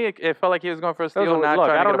think, to me, it felt like he was going for a steal, Look, not trying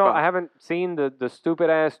to I don't get know. a foul. I haven't seen the stupid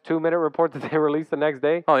ass 2-minute report that they released the next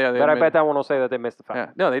day. Oh yeah, But I bet that one will say that they missed the foul. Yeah,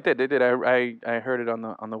 no, they did. They did. I heard it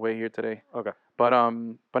on the way here today. Okay. But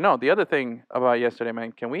no. The other thing about yesterday,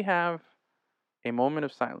 man, can we have a moment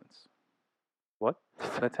of silence? What?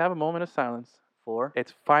 Let's have a moment of silence. 4.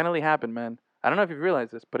 It's finally happened, man. I don't know if you've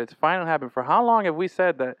realized this, but it's finally happened. For how long have we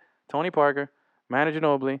said that Tony Parker, Manu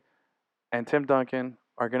Ginobili, and Tim Duncan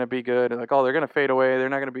are going to be good? Like, they're going to fade away. They're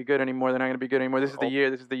not going to be good anymore. They're not going to be good anymore. This is the year.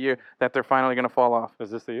 This is the year that they're finally going to fall off. Is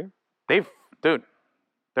this the year?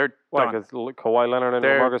 They're Why? done. Because Kawhi Leonard and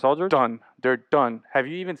They're Marcus Aldridge? Done. They're done. Have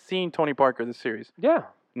you even seen Tony Parker this series? Yeah.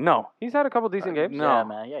 No. He's had a couple decent games. no. Yeah,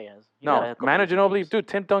 man. Yeah, he has. He had No. a couple Manu decent Ginobili, games. dude,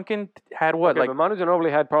 Tim Duncan had what? Okay, but Manu Ginobili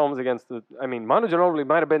had problems against Manu Ginobili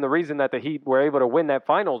might have been the reason that the Heat were able to win that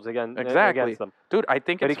finals against them. Dude, I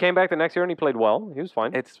think But he it's came back the next year and he played well. He was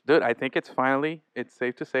fine. dude, I think it's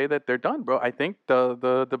safe to say that they're done, bro. I think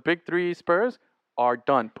the big 3 Spurs are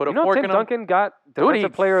done. Put a fork Tim in them. Duncan got Dude,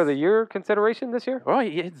 Defensive Player of the Year consideration this year? Oh,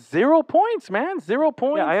 he had 0 points, man. 0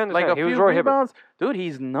 points. I understand. Like a He was few Roy Hibbert. rebounds. Dude,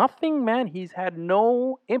 he's nothing, man. He's had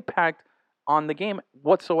no impact on the game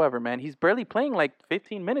whatsoever, man. He's barely playing like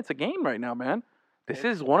 15 minutes a game right now, man. This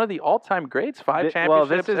is one of the all-time greats. 5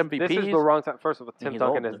 championships, MVPs. This is the wrong time. First of all, Tim He's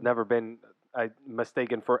Duncan old, has dude. never been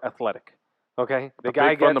mistaken for athletic. Okay? The A guy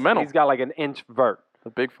big fundamental. he's got like an inch vert. The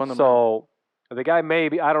big fundamental. So the guy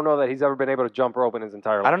I don't know that he's ever been able to jump rope in his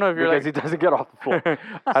entire life. I don't know if you're because he doesn't get off the floor.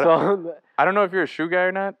 So I don't know if you're a shoe guy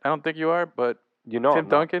or not. I don't think you are, but you know Tim I'm not.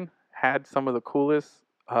 Duncan had some of the coolest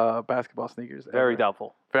basketball sneakers Very ever.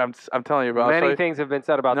 doubtful. I'm telling you, bro. I'll show Many you. things have been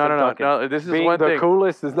said about No, Tim no, Duncan. no. This is Being one the thing.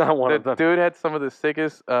 coolest is not one of The them. dude had some of the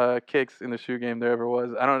sickest kicks in the shoe game there ever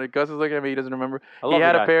was. I don't know. Gus is looking at me. He doesn't remember. I He love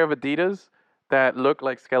had the a guy. pair of Adidas that looked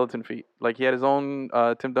like skeleton feet. Like he had his own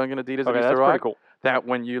Tim Duncan Adidas that Okay, used that's to rock. pretty cool. That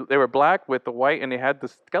they were black with the white and they had the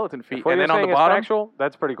skeleton feet. If what And you're then on the saying is bottom, factual,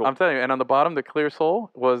 that's pretty cool. I'm telling you, and on the bottom, the clear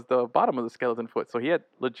sole was the bottom of the skeleton foot. So he had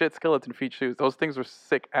legit skeleton feet shoes. Those things were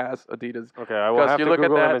sick ass Adidas. Okay, I will Gus, have you to look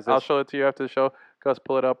Google at him. that. Is I'll this- show it to you after the show. Gus,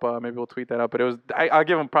 pull it up. Maybe we'll tweet that out. But it was. I'll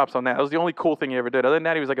give him props on that. That was the only cool thing he ever did. Other than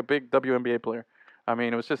that, he was like a big WNBA player. I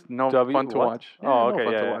mean, it was just fun to what? watch. Yeah, Oh, no okay,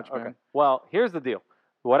 fun yeah, to yeah, watch, okay. man. Well, here's the deal.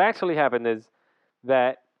 What actually happened is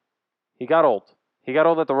that he got old. He got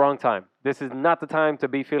old at the wrong time. This is not the time to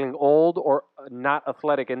be feeling old or not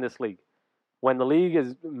athletic in this league. When the league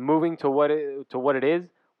is moving to what it is,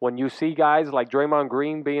 when you see guys like Draymond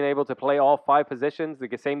Green being able to play all 5 positions,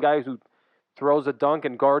 the same guy who throws a dunk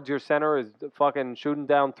and guards your center is fucking shooting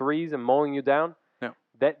down threes and mowing you down.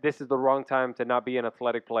 Yeah. This is the wrong time to not be an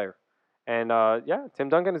athletic player. And Tim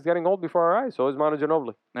Duncan is getting old before our eyes. So is Manu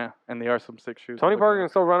Ginobili. Yeah, and they are some sick shoes. Tony Look at Parker those. can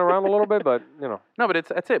still run around a little bit, but No, but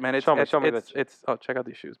that's it, man. It's Show me it's, that shit. oh, check out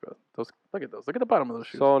these shoes, bro. Look at those. Look at the bottom of those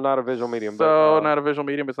shoes. so not a visual medium. So but, not a visual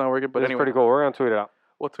medium. It's not working. But it's anyway, pretty cool. We're gonna tweet it out.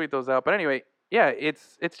 we'll tweet those out. But anyway, yeah,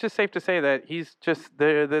 it's just safe to say that he's just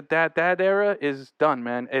that era is done,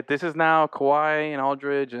 man. This is now Kawhi and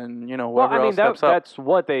Aldridge and whoever else steps up. that's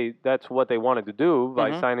what they wanted to do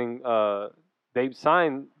by Mhm. signing. They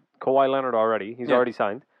signed Kawhi Leonard already. He's Yeah. already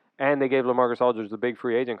signed, and they gave LaMarcus Aldridge the big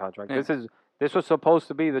free agent contract. Yeah. This was supposed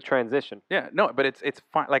to be the transition. Yeah, no, but it's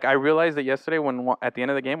fine. Like I realized that yesterday when at the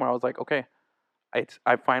end of the game where I was like, okay,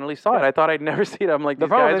 I finally saw it. I thought I'd never see it. I'm like, The these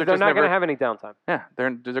problem guys is are they're just not never. going to have any downtime. Yeah,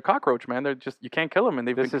 they're a cockroach, man. They're just you can't kill them, and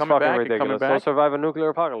they've This been is coming fucking back and coming ridiculous. back. They'll survive a nuclear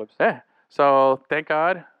apocalypse. Yeah. So thank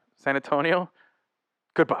God, San Antonio,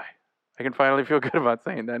 goodbye. I can finally feel good about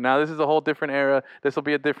saying that. Now this is a whole different era. This will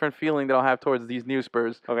be a different feeling that I'll have towards these new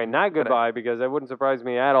Spurs. Okay, not goodbye, because it wouldn't surprise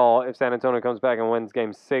me at all if San Antonio comes back and wins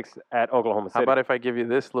Game 6 at Oklahoma City. How about if I give you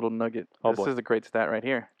this little nugget? Oh, This boy. is a great stat right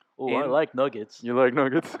here. Oh, I In- like nuggets. You like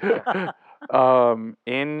nuggets? In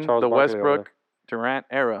Charles the Barkley over Westbrook Durant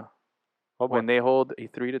era, Oh, boy. when they hold a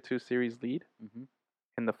 3-2 series lead, Mhm.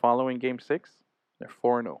 in the following Game 6, they're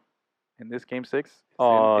 4-0. And this Game 6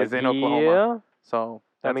 is in yeah? Oklahoma. So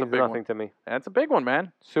That that's a means big nothing one. to me. That's a big one,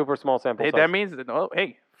 man. Super small sample size. That means that, oh,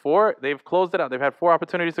 hey, they've closed it out. They've had 4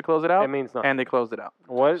 opportunities to close it out, It means nothing. and they closed it out.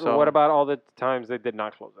 What so- about all the times they did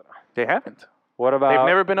not close it out? They haven't. What about...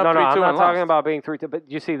 never been up no, 3-2 I'm not and talking lost. about being 3-2, but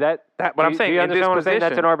you see that... But I'm do saying you in this understand what I'm saying? That's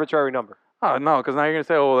position. an arbitrary number. Oh, no, because now you're going to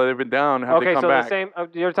say, oh, well, they've been down. Have they Okay, come so back? the same...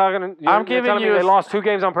 you're talking... You're, I'm you're giving telling you me a they s- lost 2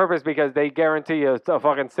 games on purpose because they guarantee you a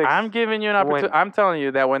fucking 6... I'm giving you an opportunity. win. I'm telling you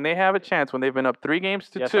that when they have a chance, when they've been up 3 games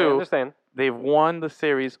to yes, I 2, understand. they've won the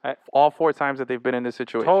series all 4 times that they've been in this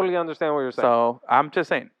situation. Totally understand what you're saying. So I'm just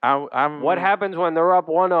saying. I'm What happens when they're up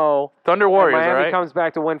 1-0 Thunder and Warriors, Miami all right? comes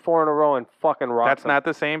back to win 4 in a row and fucking rocks That's them? not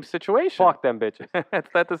the same situation. Fuck them bitches. It's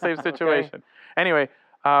not the same situation. Anyway,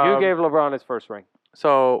 You gave LeBron his first ring.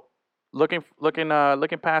 so looking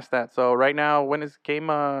past that. So right now, when is game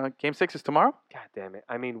 6 is tomorrow? God damn it.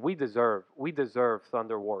 I mean, we deserve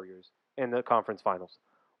Thunder Warriors in the conference finals.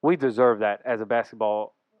 We deserve that as a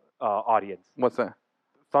basketball audience. What's that?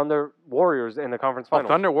 Thunder Warriors in the conference Oh, finals.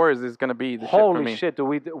 Thunder Warriors is gonna be the shit for Holy me. shit, do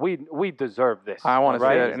we deserve this. I want to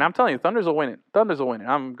right? say that, and I'm telling you, Thunders will win it. Thunders will win it.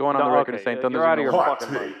 I'm going on No, the record okay, and saying you're Thunders out will of win. your Hot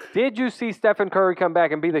fucking mind. take. Did you see Stephen Curry come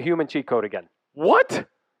back and be the human cheat code again? What?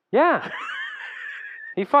 Yeah.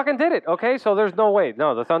 He fucking did it. Okay, so there's no way.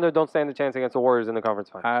 No, the Thunder don't stand a chance against the Warriors in the conference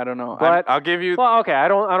finals. I don't know. But- I'll give you. Well, okay, I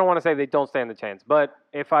don't want to say they don't stand a chance, but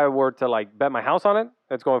if I were to like bet my house on it,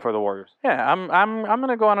 it's going for the Warriors. Yeah, I'm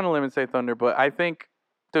gonna go out on a limb and say Thunder, but I think,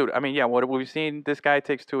 dude. I mean, yeah, what we've seen, this guy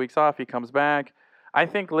takes 2 weeks off, he comes back. I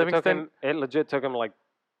think Livingston. It legit took him like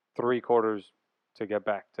 3 quarters to get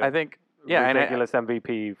back to I think, yeah, and ridiculous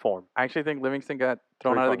MVP form. I actually think Livingston got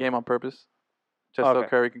thrown Pretty out of the funny. game on purpose, just so Okay.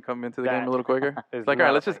 Curry can come into the game That a little quicker. is It's like, not all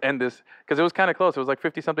right, a let's just thing. end this because it was kind of close. It was like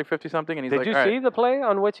 50-something, and he's Did like, you all see right. the play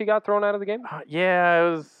on which he got thrown out of the game? Yeah,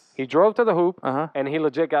 it was. He drove to the hoop Uh-huh. and he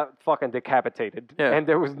legit got fucking decapitated. Yeah. And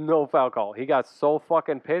there was no foul call. He got so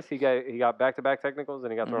fucking pissed. He got back-to-back technicals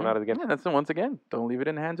and he got thrown out of the game. Yeah, that's once again. Don't leave it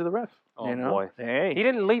in the hands of the ref. Oh, you know? boy. Hey. He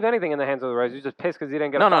didn't leave anything in the hands of the refs. He was just pissed because he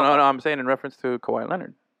didn't get No, a foul. no. I'm saying in reference to Kawhi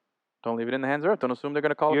Leonard. Don't leave it in the hands of the ref. Don't assume they're going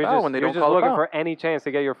to call You're a foul just, when they you're don't just call a looking foul. for any chance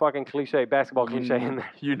to get your fucking basketball cliche in there.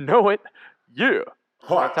 You know it. Yeah.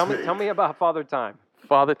 Hot Tell take. me about Father Time.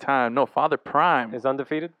 Father Time. No, Father Prime. Is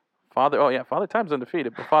undefeated? Father Time's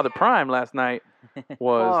undefeated. But Father Prime last night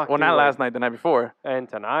was, Fuck, well, not dude. last night, the night before. And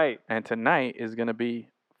tonight, And tonight is going to be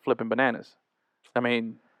flipping bananas. I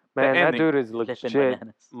mean, man, that ending. dude is Flipping legit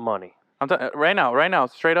bananas. money. I'm right now,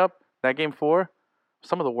 straight up, that game 4,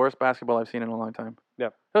 some of the worst basketball I've seen in a long time.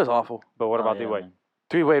 Yep. It was awful. But what Oh, about yeah, D-Wade? man.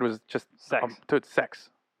 D-Wade was just Sex. dude, sex.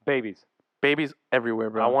 Babies. Babies everywhere,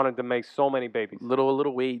 bro. I wanted to make so many babies. little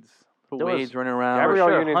Wades. Little There was- Wades running around. Gabrielle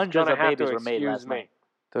sure, Union's hundreds gonna of have babies to were made excuse last me. night.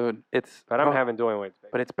 Dude, it's But I'm bro, having Dwayne Wade's baby.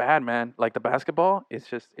 but it's bad, man. Like the basketball, it's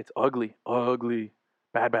ugly.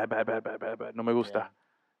 Bad. No me gusta.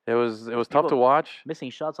 It was tough People- to watch. Missing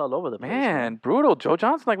shots all over the place. Man, brutal. Joe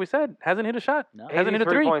Johnson, like we said, hasn't hit a shot. No. Hasn't hit a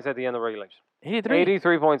 83 3. points at the end of regulation. 83.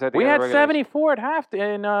 83 points at the We end had of regulation. 74 at half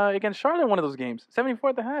in against Charlotte in one of those games.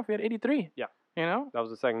 74 at the half. We had 83. Yeah. You know? That was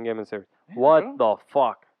the second game in the series. Yeah, What the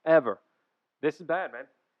fuck ever? This is bad, man.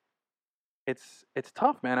 It's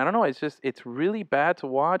tough, man. I don't know. It's really bad to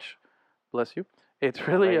watch. Bless you. It's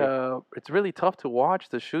really tough to watch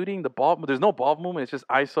the shooting, the ball. There's no ball movement. It's just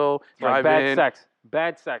ISO, Like drive bad in. sex.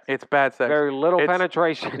 Bad sex. It's bad sex. Very little It's-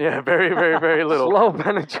 penetration. Yeah, very little. Slow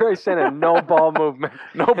penetration and no ball movement.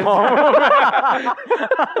 No ball movement.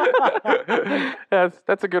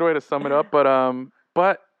 That's a good way to sum it up.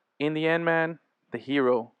 But in the end, man, the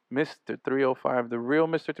hero, Mr. 305, the real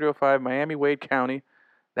Mr. 305, Miami Wade County.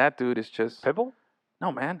 That dude is just Pitbull?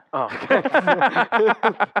 no man. Oh.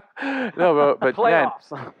 No, but man,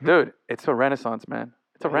 Playoffs. dude, it's a renaissance, man.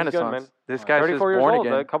 It's a Yeah, he's good, renaissance. man. This guy's just 34 years born old.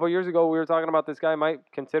 again. A couple years ago, we were talking about this guy might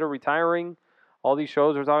consider retiring. All these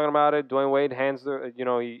shows were talking about it. Dwayne Wade hands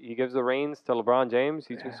he gives the reins to LeBron James.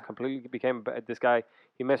 He just completely became this guy.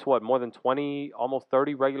 He missed more than 20, almost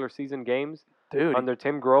 30 regular season games Dude, under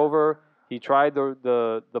Tim Grover. He tried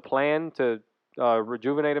the plan to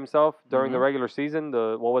rejuvenate himself during the regular season.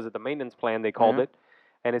 The maintenance plan they called it,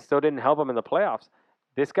 and it still didn't help him in the playoffs.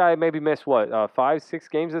 This guy maybe missed 5-6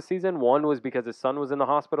 games this season. One was because his son was in the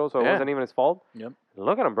hospital, so it wasn't even his fault. Yep.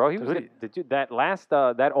 Look at him, bro.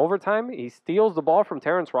 That overtime, he steals the ball from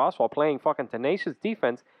Terrence Ross while playing fucking tenacious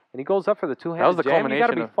defense, and he goes up for the two-handed That was the jam. You gotta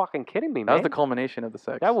culmination be fucking kidding me, man. That was the culmination of the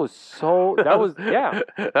sex. That was yeah.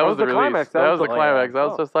 that was the climax. climax. That was the climax. I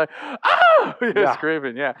was just like, oh, Yeah.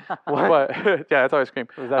 screaming, yeah. What? But yeah, that's how I scream.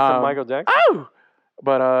 Was that some Michael Jackson? Oh!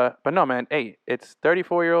 But no, man. Hey, it's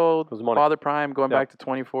 34-year-old was money. father prime going Yeah. back to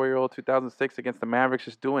 24-year-old 2006 against the Mavericks,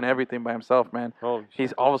 just doing everything by himself, man. Oh,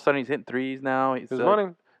 He's all of a sudden he's hitting threes now. He's it was money.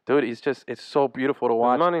 dude. It's so beautiful to It was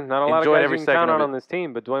watch. money. Not a lot of Enjoyed guys every you can second count of on it. on this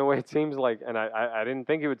team, but Dwayne Wade seems like, and I didn't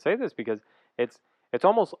think he would say this because it's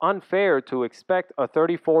almost unfair to expect a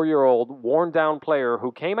 34-year-old worn down player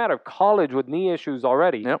who came out of college with knee issues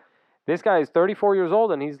already. Yep. This guy is 34 years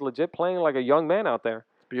old and he's legit playing like a young man out there.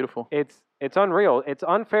 It's beautiful. It's unreal. It's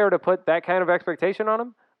unfair to put that kind of expectation on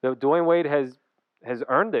him. Dwayne Wade has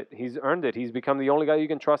earned it. He's earned it. He's become the only guy you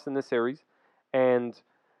can trust in this series. And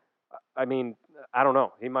I mean, I don't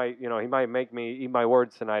know. He might make me eat my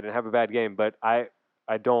words tonight and have a bad game, but I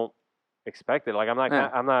don't expect it. Like I'm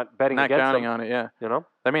not betting Not against counting him. on it. Yeah. You know,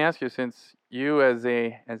 Let me ask you, since you as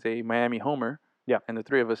a Miami homer, Yeah. and the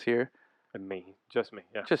three of us here, and me, just me.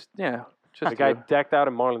 Yeah, just the guy you. decked out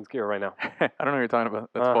in Marlins gear right now. I don't know what you're talking about.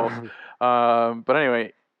 That's false. But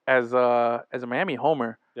anyway, as a Miami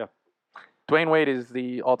homer, Yeah. Dwayne Wade is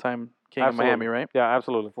the all-time king Absolutely. of Miami, right? Yeah,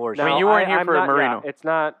 absolutely. For I sure. mean, you weren't here I'm for not, Marino. Yeah, it's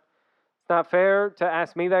not fair to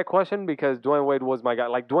ask me that question because Dwayne Wade was my guy.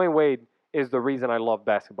 Like Dwayne Wade is the reason I love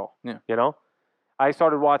basketball. Yeah. You know, I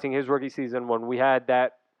started watching his rookie season when we had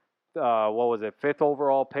that what was it, 5th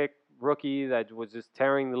overall pick rookie that was just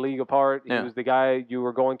tearing the league apart. He Yeah. was the guy you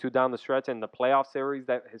were going to down the stretch in the playoff series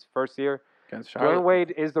that his first year. Against Dwayne Charlotte.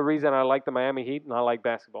 Wade is the reason I like the Miami Heat and I like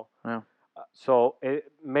basketball. Yeah. So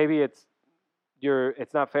maybe it's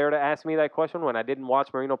not fair to ask me that question when I didn't watch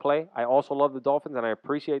Marino play. I also love the Dolphins and I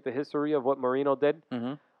appreciate the history of what Marino did.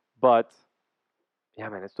 Mm-hmm. But yeah,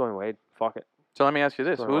 man, it's Dwayne Wade. Fuck it. So let me ask you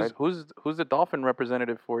this: Dwayne Wade. who's the Dolphin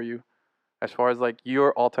representative for you, as far as like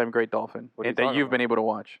your all-time great Dolphin What are you that talking you've about? been able to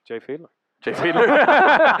watch? Jay Fiedler. Jay Fiedler.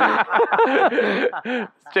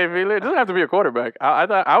 Jay Fiedler. It doesn't have to be a quarterback. I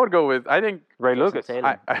thought I would go with. I think Ray Jason Lucas.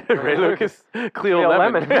 Taylor. Ray Lucas, Cleo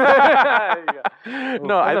Lemon. There you go.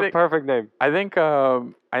 No, That's I a think perfect name. I think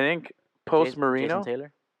post Marino, Jason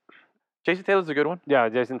Taylor. Jason Taylor's a good one. Yeah,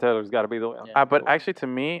 Jason Taylor's got to be the one. Yeah. But actually, to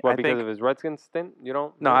me, What, I because think of his Redskins stint? You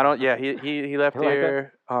don't? no, I don't. Yeah, he left You like that?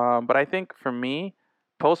 here. But I think for me,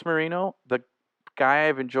 post Marino, the guy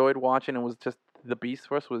I've enjoyed watching and was just the beast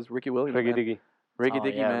for us was Ricky Williams. Ricky man. Diggy. Ricky Oh,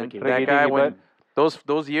 Dickey, yeah, man. Ricky That Ricky guy Dickey, when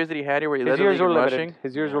those years that he had here where he His led the years league were in limited. rushing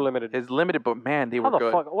His years were limited. is limited, but man, they How were the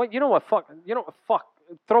good. fuck? What? You know what? Fuck. Fuck.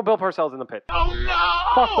 Throw Bill Parcells in the pit. Oh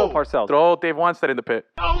no! Fuck Bill Parcells. Throw Dave Wanstead in the pit.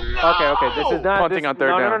 Okay. This is not Punting this, on third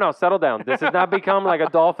no, down. No. Settle down. This has not become like a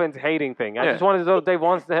Dolphins hating thing. I Yeah. just wanted to throw Dave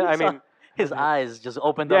wants to. I mean, His eyes just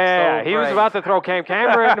opened up. yeah. So He was bright. about to throw Cam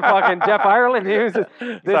Cameron, fucking Jeff Ireland. This is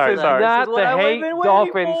Sorry. not This is what the I've hate been waiting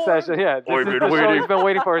Dolphins for. session. Yeah, this I've is been the show waiting. he's been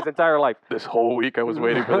waiting for his entire life. This whole week I was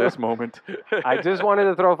waiting for this moment. I just wanted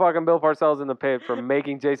to throw fucking Bill Parcells in the pit for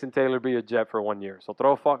making Jason Taylor be a Jet for 1 year. So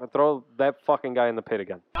throw that fucking guy in the pit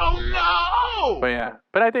again. But yeah,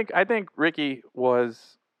 but I think Ricky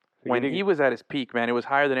was when Ricky he was at his peak, man. It was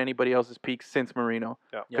higher than anybody else's peak since Marino.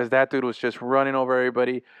 Yeah. Because that dude was just running over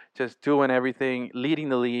everybody, just doing everything, leading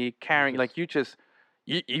the league, carrying like he was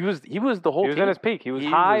the whole He was team. in his peak. He was He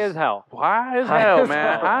high was as hell. High as High hell, as man.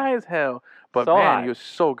 hell. High as hell. But So man, high. he was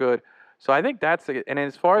so good. So I think that's it. And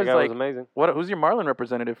as far That as guy like was amazing. who's your Marlin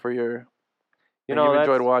representative for your You that know, you've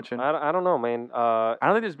enjoyed that's- watching? I don't know, man. I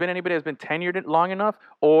don't think there's been anybody that's been tenured long enough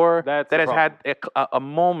or That's that the has had a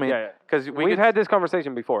moment. Yeah. Because We've had this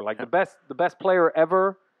conversation before. Like the best player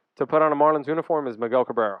ever to put on a Marlins uniform is Miguel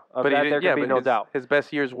Cabrera. Of that, there can be no doubt. His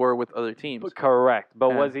best years were with other teams. Correct. But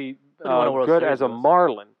Yeah. was he But he won a World good Series as a with us.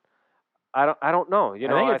 Marlin? I don't know. You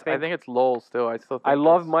know, I think it's Lowell still. I still think I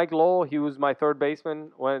love that's- Mike Lowell. He was my third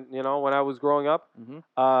baseman when I was growing up.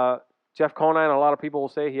 Mhm. Jeff Conine, a lot of people will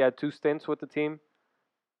say he had 2 stints with the team.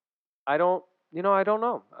 I don't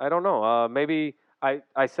know. Maybe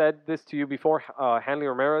I said this to you before. Hanley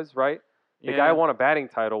Ramirez, right? The guy won a batting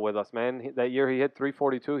title with us, man. That year he hit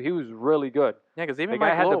 342. He was really good. Yeah, because The even guy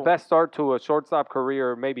Mike had Lowell, the best start to a shortstop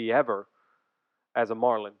career maybe ever as a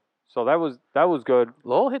Marlin. So that was good.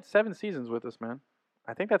 Lowell hit 7 seasons with us, man.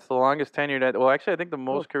 I think that's the longest tenure that. Well, actually, I think the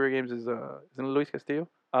most career games is isn't it Luis Castillo?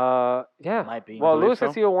 Yeah. Might be. Well, believe Luis so.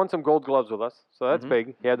 Castillo won some Gold Gloves with us, so that's Mhm.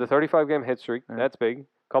 big. He had the 35-game hit streak. Yeah. That's big.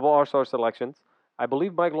 Couple All-Star selections. I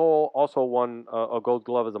believe Mike Lowell also won a Gold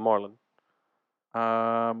Glove as a Marlin.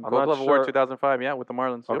 Gold not Glove Award sure. 2005. Yeah, with the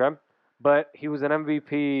Marlins. Yep. Okay. But he was an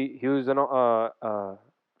MVP. He was a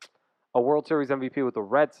World Series MVP with the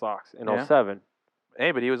Red Sox in Yeah. 07.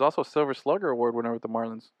 Hey, but he was also Silver Slugger Award winner with the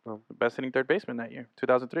Marlins. Oh. Best hitting third baseman that year,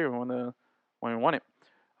 2003, when we won it.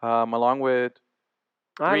 Along with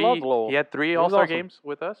I three, love Lowell. he had 3 He was All-Star awesome. games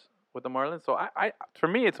with us with the Marlins. So I for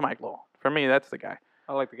me, it's Mike Lowell. For me, that's the guy.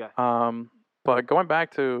 I like the guy. But going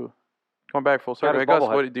back full Got circle, his hey, Gus,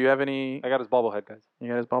 bobblehead. do you have any? I got his bobblehead, guys. You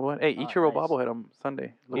got his bobblehead. Hey, Oh, Ichiro nice. bobblehead on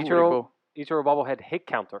Sunday. Looks Ichiro- pretty cool. Ichiro bobblehead hit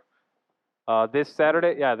counter. This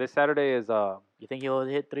Saturday, this Saturday is You think he'll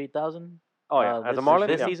hit 3,000? oh yeah, as a this- Marlin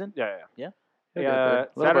this yeah. season? Yeah. He'll get Yeah, there.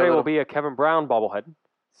 Little by Saturday will little. be a Kevin Brown bobblehead.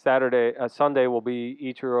 Sunday will be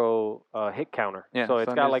Ichiro hit counter. Yeah, so it's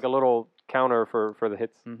got Sunday's- like a little counter for the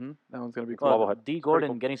hits. That one's gonna be cool. Well, bobblehead. D. pretty Gordon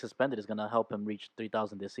cool. getting suspended is going to help him reach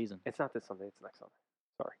 3,000 this season. It's not this Sunday. It's next Sunday.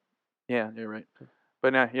 Yeah, you're right.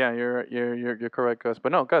 But yeah, you're correct, Gus.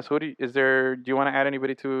 But no, Gus, do you want to add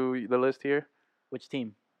anybody to the list here? Which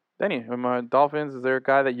team? Danny, Dolphins, is there a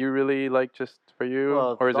guy that you really like just for you?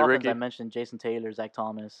 Well, or is Dolphins, it Ricky? I mentioned Jason Taylor, Zach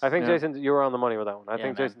Thomas. I think Yeah. Jason, you were on the money with that one. I Yeah,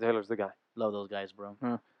 think man. Jason Taylor's the guy. Love those guys, bro.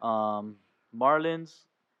 Huh. Marlins,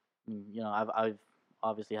 I've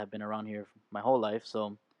obviously have been around here my whole life,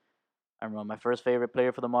 so I remember my first favorite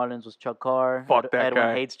player for the Marlins was Chuck Carr. Fuck that Edwin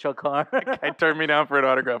guy. hates Chuck Carr. Guy turned me down for an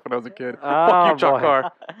autograph when I was a kid. Oh, Fuck you, Chuck boy.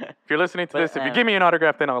 Carr. If you're listening to But, this, if you give me an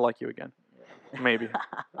autograph, then I'll like you again. Maybe.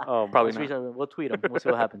 Oh, Probably Let's not. reach out- We'll tweet him. We'll see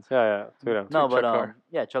what happens. yeah. Tweet him. No, Chuck but Carr.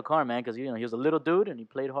 yeah, Chuck Carr, man, because he was a little dude and he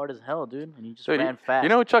played hard as hell, dude, and he just Dude, ran fast. You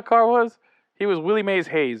know who Chuck Carr was? He was Willie Mays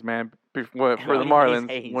Hayes, man, for the Willie Mays Marlins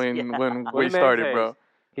Hayes, when yeah. when Willie we Mays started, Hayes. bro.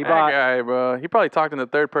 He That bought guy, bro. He probably talked in the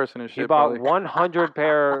third person and shit. he bought probably. 100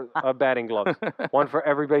 pair of batting gloves. One for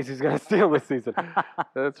every base he's gonna steal this season.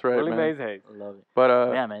 That's right, Willie man. Mays Hayes. I love it.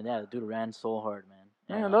 But Yeah, man, yeah, the dude ran so hard, man.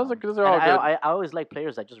 yeah, And, those are and all good. I always like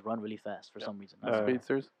players that just run really fast for some reason. That's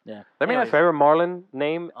Speedsters. yeah. Let me Anyways, ask Favorite Marlin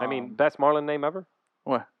name? I mean, Um, best Marlin name ever?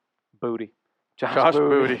 What? Booty. Josh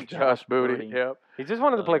Booty. Josh Josh Booty. Booty. Yep. He just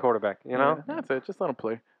wanted to play quarterback, you know? Yeah, that's it. Just let him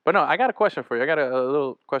play. But no, I got a question for you. I got a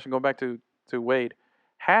little question going back to Wade.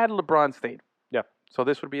 Had LeBron stayed? Yeah. So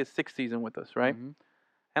this would be his 6th season with us, right? Mhm.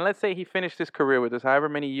 And let's say he finished his career with us, however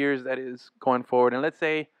many years that is going forward, and let's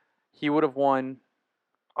say he would have won.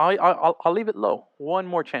 I'll leave it low. One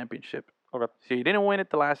more championship. Okay. So he didn't win it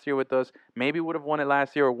the last year with us. Maybe would have won it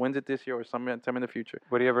last year, or wins it this year, or sometime in the future.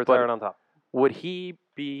 Would he have retired on top? Would he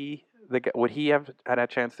be the guy? Would he have had a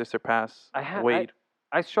chance to surpass Wade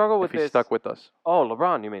I struggle if with he this. stuck with us? Oh,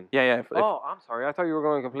 LeBron, you mean? Yeah. If, Oh, I'm sorry. I thought you were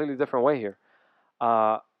going a completely different way here.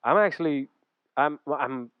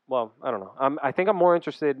 Well, I don't know. I think I'm more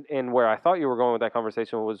interested in where I thought you were going with that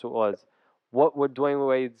conversation was what would Dwayne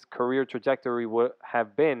Wade's career trajectory would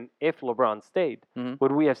have been if LeBron stayed? Mhm.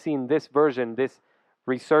 Would we have seen this version, this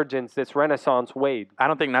resurgence, this renaissance Wade? I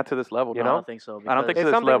don't think not to this level. You I know? don't think so. I don't think because- to It's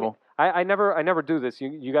this something- level. I never do this.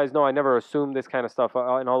 You guys know I never assume this kind of stuff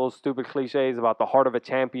and all those stupid cliches about the heart of a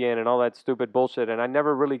champion and all that stupid bullshit. And I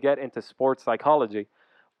never really get into sports psychology.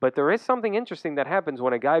 But there is something interesting that happens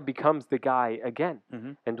when a guy becomes the guy again.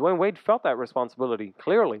 Mhm. And Dwayne Wade felt that responsibility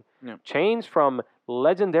clearly. Yeah. Changed from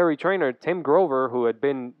legendary trainer Tim Grover, who had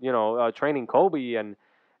been training Kobe and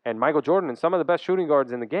Michael Jordan and some of the best shooting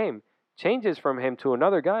guards in the game, changes from him to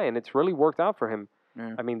another guy, and it's really worked out for him.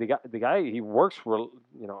 Yeah. I mean, the guy he works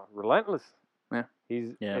relentless. Yeah.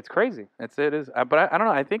 Yeah. It's crazy. It's it is. But I don't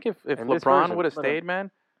know. I think if And this LeBron version- would have but, stayed, man,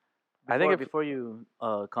 I think if before you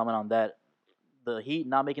comment on that, the Heat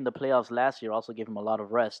not making the playoffs last year also gave him a lot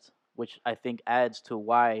of rest, which I think adds to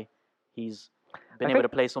why he's been I able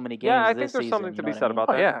think- to play so many games yeah, I this think there's season. something you to know be what I said mean? about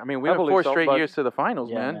oh that. yeah, I mean we I went believe 4 so, straight but- years to the finals,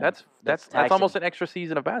 Yeah, man. man. That's That's almost taxing. an extra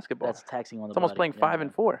season of basketball. That's taxing on the It's almost body. playing Yeah, 5 man.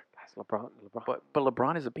 and 4. Guys, LeBron. But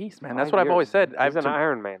LeBron is a beast, man. 5 That's what I've always years. said. He's an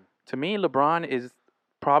Iron Man. To me, LeBron is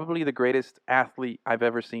probably the greatest athlete I've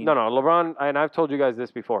ever seen. No, LeBron, and I've told you guys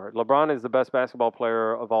this before. LeBron is the best basketball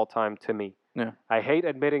player of all time to me. Yeah. I hate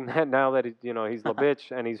admitting that now that he's the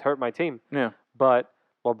bitch and he's hurt my team. Yeah. But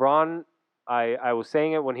LeBron, I was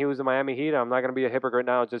saying it when he was in Miami Heat. I'm not going to be a hypocrite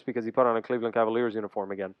now just because he put on a Cleveland Cavaliers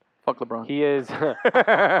uniform again. Fuck LeBron. He is the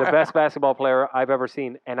best basketball player I've ever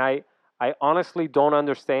seen, and I honestly don't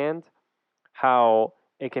understand how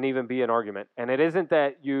it can even be an argument. And it isn't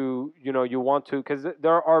that you want to, because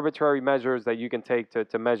there are arbitrary measures that you can take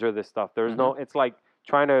to measure this stuff. There's no, it's like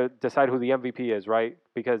trying to decide who the MVP is, right?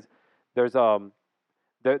 Because there's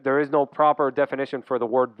There is no proper definition for the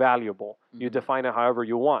word valuable. You define it however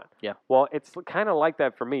you want. Yeah. Well, it's kind of like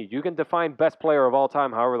that for me. You can define best player of all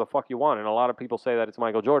time however the fuck you want, and a lot of people say that it's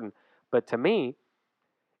Michael Jordan. But to me,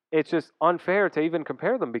 it's just unfair to even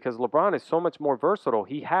compare them because LeBron is so much more versatile.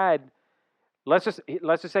 He had, let's just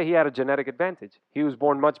say he had a genetic advantage. He was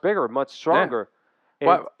born much bigger, much stronger.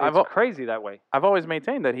 Well, It's crazy that way. I've always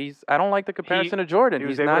maintained that I don't like the comparison to Jordan. He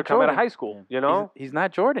was He's able not to come Jordan. out of high school, you know? He's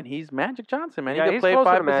not Jordan. He's Magic Johnson, man. Yeah, he can he's play closer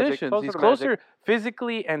to 5 Magic, positions. closer He's to closer Magic.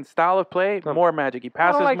 physically and style of play, No. more Magic. He I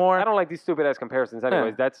don't passes like, more. I don't like these stupid ass comparisons.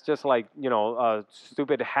 Anyways, that's just like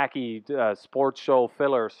stupid hacky sports show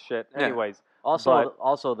filler shit. Yeah. Anyways, Also,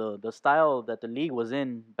 the style that the league was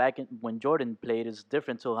in when Jordan played is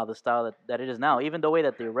different to how the style that it is now. Even the way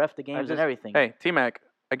that they ref the games and everything. Hey, T-Mac,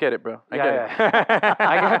 I get it, bro. I get it.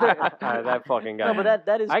 I got that fucking guy. No, but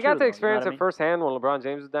that is. I got true, to though, experience you know what it firsthand when LeBron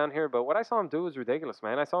James was down here. But what I saw him do was ridiculous,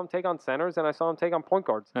 man. I saw him take on centers and I saw him take on point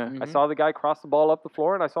guards. Yeah. I mean? I saw the guy cross the ball up the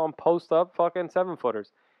floor and I saw him post up fucking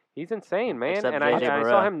 7-footers. He's insane, man. Except And JJ I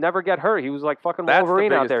saw Barea. him never get hurt. He was like fucking That's the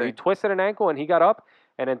Wolverine out biggest there. He thing. twisted an ankle and he got up.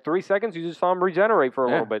 And in 3 seconds, you just saw him regenerate for a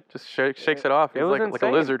little bit. Just shakes it off. It He's was like a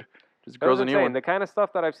insane. lizard. Just That was grows a new insane. one. The kind of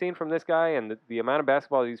stuff that I've seen from this guy and the amount of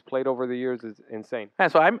basketball he's played over the years is insane. Yeah,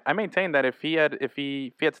 so I maintain that if he had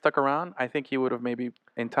stuck around, I think he would have maybe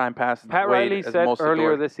in time passed. Pat Wade Riley as said most earlier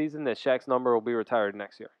adored. this season that Shaq's number will be retired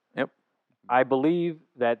next year. Yep. I believe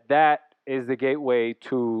that is the gateway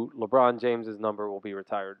to LeBron James's number will be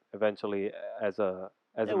retired eventually as a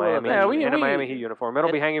It will Miami eventually. in a Miami Heat uniform.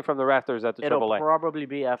 It'll be hanging from the rafters at the It'll AAA. probably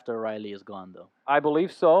be after Riley is gone, though. I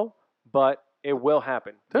believe so, but it will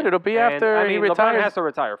happen. Dude, it'll be And, after I he mean, LeBron retires. has to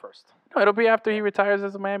retire first. No, it'll be after he retires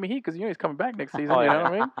as a Miami Heat because he's coming back next season. Oh, You yeah. know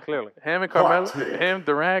what I mean? Clearly. Him and Carmelo, him,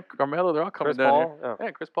 Durant, Carmelo, they're all coming Chris down Paul. here. Yeah.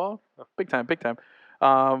 Yeah, Chris Paul, big time.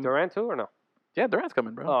 Durant too or no? Yeah, Durant's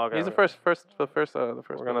coming, bro. Oh, okay, He's okay. the first. We're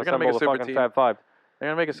gonna They're gonna make assemble a the super fucking team. Fab Five. They're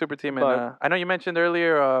gonna make a super team, and But- I know you mentioned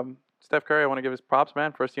earlier Steph Curry. I want to give his props,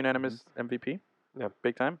 man. First unanimous MVP. Yeah.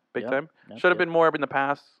 Big time. Yeah. Should have Yeah. been more in the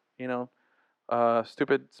past.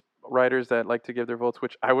 Stupid writers that like to give their votes,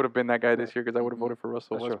 which I would have been that guy this year because I would have voted for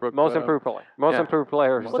Russell That's true. Westbrook. Most but, improved player. Most yeah. improved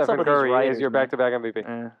player. What's up Stephen with these Curry writers, is your man? back-to-back MVP.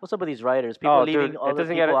 eh. What's up with these writers? People Oh, leaving dude, other it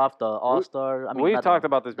doesn't people get it- off the All-Star. I mean, We've not talked the-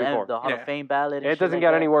 about this before. The Hall Yeah. of Fame ballot. and It shit doesn't like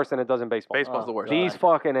get that. any worse than it does in baseball. Baseball's the Oh, worst. God. These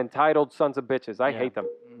fucking entitled sons of bitches. I Yeah. hate them.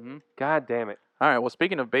 hmm God damn it. All right. Well,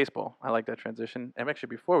 speaking of baseball, I like that transition. And actually,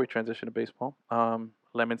 before we transition to baseball,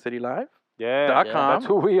 Lemon City Live. Yeah. .com. That's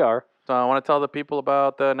who we are. So I want to tell the people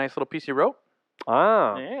about the nice little piece you wrote.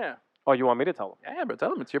 Ah. Yeah. Oh, you want me to tell them? Yeah, bro. Tell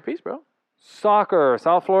them it's your piece, bro. Soccer,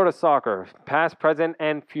 South Florida soccer, past, present,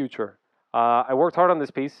 and future. I worked hard on this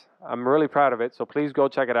piece. I'm really proud of it, so please go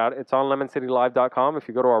check it out. It's on lemoncitylive.com. If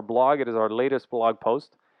you go to our blog, it is our latest blog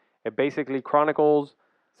post. It basically chronicles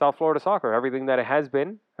South Florida soccer, everything that it has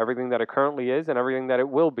been, everything that it currently is, and everything that it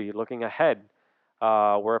will be looking ahead.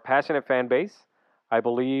 We're a passionate fan base. I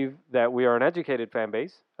believe that we are an educated fan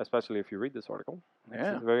base, especially if you read this article.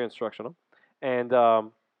 Yeah. It's very instructional. And,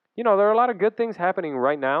 there are a lot of good things happening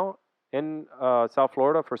right now in South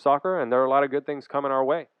Florida for soccer, and there are a lot of good things coming our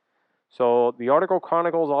way. So the article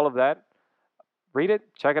chronicles all of that. Read it,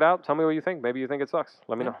 check it out, tell me what you think. Maybe you think it sucks.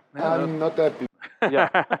 Let me know. I'm not happy. Yeah.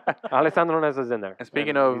 Alessandro Nez is in there. And speaking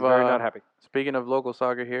and of, he's very not happy. Speaking of local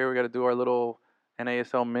soccer here, we got to do our little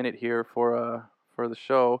NASL minute here for the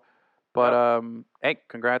show. But hey,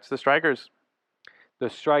 congrats to the Strikers. The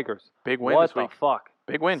Strikers. Big win What this the week. fuck?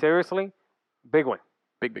 Big win. Seriously? Big win.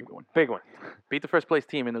 Big win. Big win. Beat the first place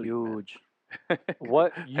team in the league. man. Huge.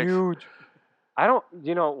 What? Huge. I don't,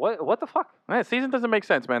 what the fuck? Man, season doesn't make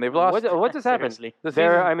sense, man. They've lost. What just happened? Seriously. The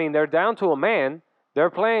They're, season- they're down to a man. They're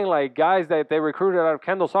playing like guys that they recruited out of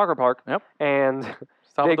Kendall Soccer Park. Yep. And they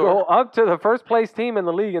Salvador go up to the first place team in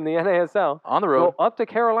the league in the NASL. on the road. Go up to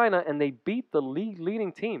Carolina and they beat the league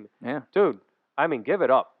leading team. Yeah. Dude, I mean, give it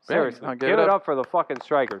up. Yeah, Seriously. no, give it up for the fucking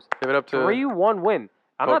Strikers. Give it up to 3-1 win.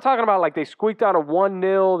 I'm Coach- not talking about like they squeaked out a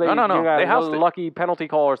 1-0. They, No. you got They a housed it. lucky penalty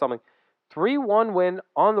call or something. 3-1 win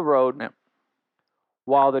on the road. Yeah.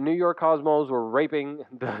 While the New York Cosmos were raping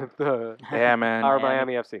the Yeah, man. our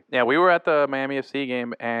Miami FC. Yeah, we were at the Miami FC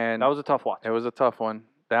game, and That was a tough watch. it was a tough one.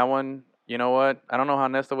 That one, you know what? I don't know how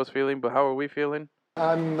Nesta was feeling, but how were we feeling?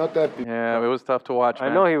 I'm not happy. Yeah, it was tough to watch, I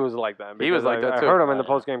man. know he was like that. He was because like that, I too. heard him in the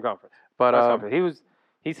post-game conference. But Press conference.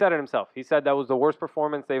 He said it himself. He said that was the worst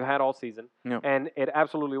performance they've had all season, Yeah. and it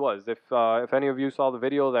absolutely was. If any of you saw the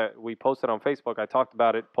video that we posted on Facebook, I talked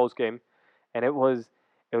about it post game, and it was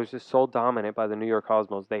just so dominant by the New York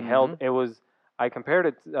Cosmos. They held. It was. I compared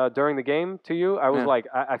it during the game to you. I was Yeah. like,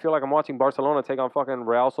 I feel like I'm watching Barcelona take on fucking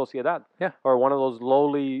Real Sociedad, Yeah. or one of those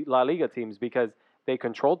lowly La Liga teams because They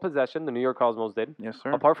controlled possession. The New York Cosmos did. Yes,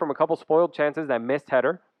 sir. Apart from a couple spoiled chances that missed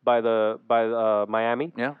header by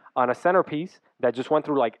Miami. Yeah. On a centerpiece that just went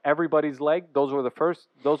through like everybody's leg. Those were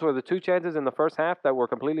the two chances in the first half that were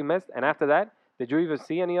completely missed. And after that, did you even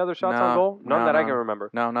see any other shots on goal? None that I can remember.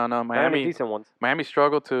 No. Miami Miami decent ones. Miami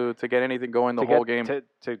struggled to get anything going the whole game.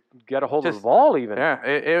 To get a hold of Just- the ball even. Yeah,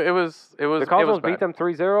 it was The Cosmos bad. beat them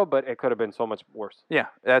 3-0, but it could have been so much worse. Yeah,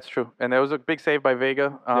 that's true. And there was a big save by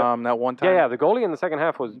Vega that one time. Yeah, the goalie in the second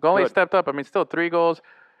half was Goalie good. stepped up. I mean, still 3 goals.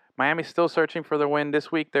 Miami's still searching for their win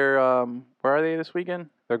this week. They're where are they this weekend?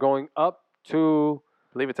 They're going up to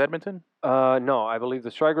I believe it's Edmonton. no, I believe the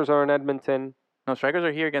Strikers are in Edmonton. No, Strikers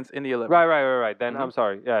are here against Indy 11. Right. Then Mhm. I'm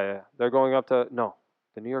sorry. Yeah. They're going up to no.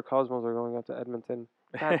 The New York Cosmos are going up to Edmonton.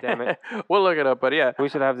 God damn it. We'll look it up, but yeah, We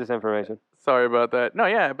should have this information. sorry about that. No,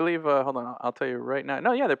 yeah, I believe. Hold on, I'll tell you right now.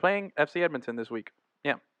 No, yeah, they're playing FC Edmonton this week.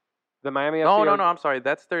 The Miami FC. No, are- I'm sorry.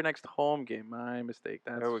 That's their next home game. My mistake.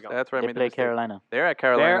 That's, There we go. That's where I They made the play mistake. Carolina. They're at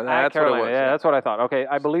Carolina. They're at That's Carolina. what it was. Yeah, that's what I thought. Okay,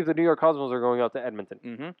 I believe the New York Cosmos are going out to Edmonton.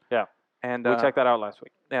 Mm-hmm. Yeah. And We checked that out last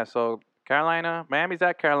week. Yeah, so Carolina, Miami's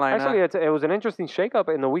at Carolina. Actually, it was an interesting shakeup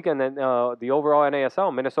in the weekend. And the overall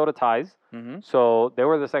NASL, Minnesota ties, mm-hmm. so they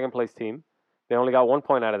were the second place team. They only got 1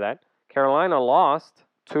 point out of that. Carolina lost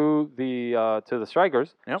to the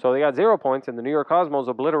Strikers, Yep. so they got 0 points, and the New York Cosmos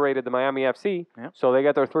obliterated the Miami FC, Yep. so they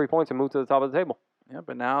got their 3 points and moved to the top of the table. Yeah,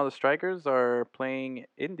 but now the Strikers are playing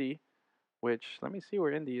Indy, which let me see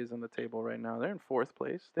where Indy is on the table right now. They're in 4th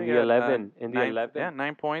place. They Indy got, 11. Indy 9, 11. Yeah,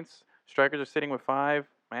 9 points. Strikers are sitting with 5.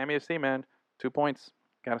 Miami FC, man, 2 points.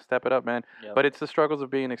 Got to step it up, man. Yep. But it's the struggles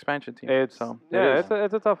of being an expansion team. It's so yeah, it is.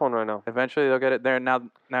 it's a tough one right now. Eventually they'll get it there. Now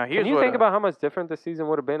here's Can you what think about how much different this season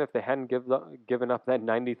would have been if they hadn't given up that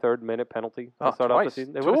 93rd minute penalty to start off the twice.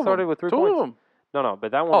 season? They 2 would have of started them. with 3 2 points. of them. No,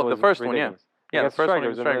 but that one Oh, was the first one, yeah. ridiculous. Yeah, the Against first one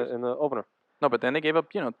Strikers was Strikers. in the opener. No, but then they gave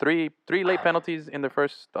up, 3 late penalties in their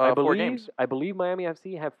first I 4 games. believe Miami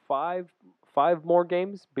FC have five more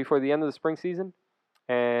games before the end of the spring season,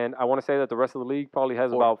 and I want to say that the rest of the league probably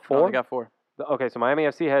has 4. about 4. No, they got 4. Okay, so Miami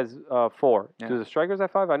FC has 4. Yeah. Do the Strikers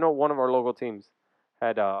have 5? I know one of our local teams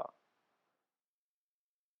had.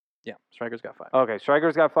 Yeah, Strikers got 5. Okay,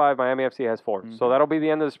 Strikers got 5. Miami FC has 4. So Mhm. that'll be the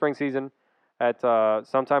end of the spring season. At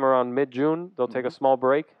sometime around mid-June, they'll take a Mhm. small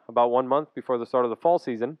break, about 1 month before the start of the fall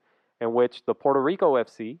season, in which the Puerto Rico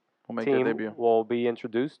FC We'll make their team debut. will be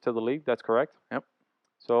introduced to the league. That's correct. Yep.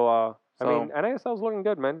 So, I So- mean, NASL's looking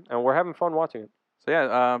good, man, and we're having fun watching it. So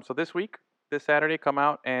yeah, so this week, this Saturday, come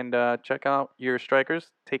out and check out your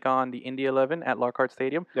Strikers take on the Indy 11 at Lockhart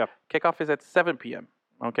Stadium. Yeah. Kickoff is at 7 p.m.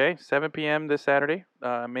 Okay, 7 p.m. this Saturday,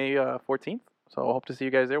 May 14th. So I hope to see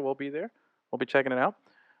you guys there. We'll be there. We'll be checking it out.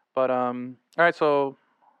 But all right, so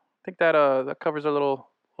I think that covers a little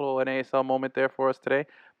NASL moment there for us today.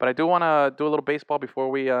 But I do want to do a little baseball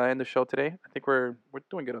before we end the show today. I think we're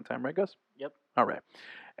doing good on time, right, Gus? Yep. All right,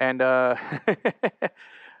 and our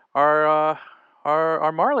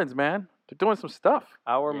Marlins, man, they're doing some stuff.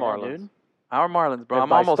 Our Yeah, Marlins. dude. Our Marlins, bro. And I'm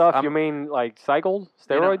by almost. stuff, I'm- you mean like cycles,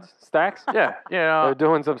 You know- steroids, stacks? yeah, They're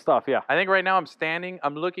doing some stuff, yeah. I think right now I'm standing.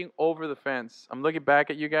 I'm looking over the fence. I'm looking back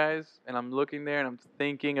at you guys, and I'm looking there, and I'm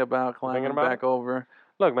thinking about climbing about back over,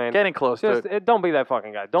 Look, man, getting close just to it. don't be that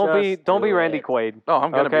fucking guy. Don't be Just don't be do Randy it. Quaid. Oh,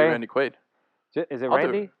 I'm gonna okay. be Randy Quaid. Is it I'll do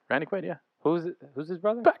Randy? it. Randy Quaid, yeah. Who's his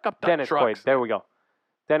brother? Back up the Dennis trucks. Quaid. There we go.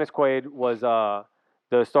 Dennis Quaid was the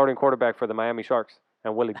starting quarterback for the Miami Sharks,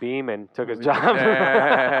 and Willie Beeman took his job.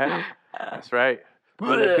 Yeah. That's right.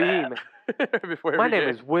 Willie Beeman. Before My every name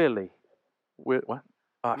game. is Willie. What?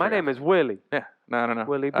 Oh, My name is Willie. Yeah. No.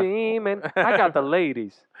 Willie Beeman. I got the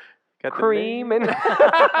ladies Got the creaming. name.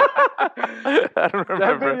 I don't remember.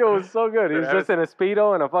 That video was so good. He was Yeah, just in a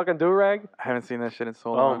Speedo and a fucking do-rag. I haven't seen that shit in so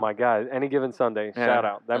Oh long. my God. Any Given Sunday. Yeah, Shout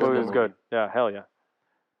out. That that's a movie good was movie. good. Yeah, hell yeah.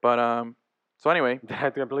 But so anyway,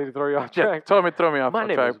 That completely throw you off yeah, track. throw me off. My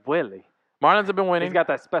name track. is Willie. Marlins have been winning. He's got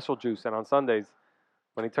that special juice, and on Sundays,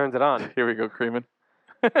 when he turns it on. Here we go, creaming.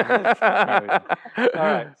 All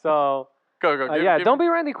right, so Go. don't be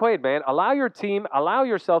Randy Quaid, man. Allow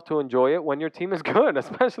yourself to enjoy it when your team is good,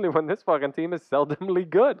 especially when this fucking team is seldomly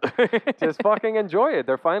good. Just fucking enjoy it.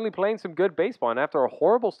 They're finally playing some good baseball, and after a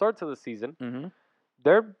horrible start to the season, Mm-hmm.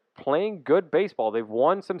 they're playing good baseball. They've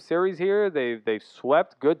won some series here. They've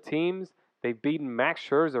swept good teams. They've beaten Max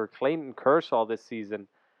Scherzer, Clayton Kershaw this season.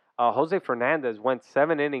 Jose Fernandez went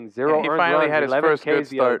 7 innings, 0 Yeah, he earned finally runs, had his 11 first good Ks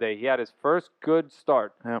the other start. day. He had his first good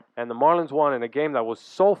start. Yep. And the Marlins won in a game that was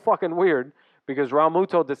so fucking weird because Raul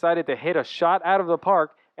Muto decided to hit a shot out of the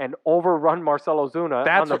park and overrun Marcelo Ozuna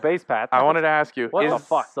That's on the what- base path. I wanted to ask you, What the is,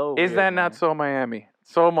 fuck? So is weird, that man. not so Miami?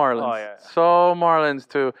 So Marlins. Oh, yeah. So Marlins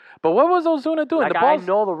too. But what was Ozuna doing? Like, the I balls.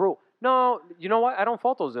 know the rule. No, you know what? I don't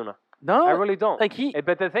fault Ozuna. No, I really don't. like he.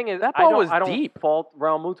 But the thing is, That ball was I don't deep. fault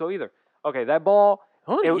Raul Muto either. Okay, that ball,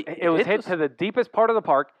 Oh, it was hit to the deepest part of the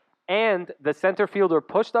park, and the center fielder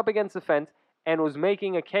pushed up against the fence and was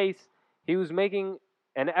making a case. He was making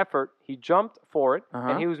an effort. He jumped for it, Uh-huh.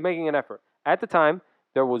 and he was making an effort. At the time,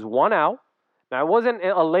 there was one out. Now, it wasn't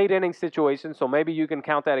a late inning situation, so maybe you can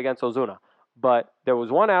count that against Ozuna. But there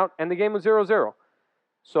was one out, and the game was 0-0.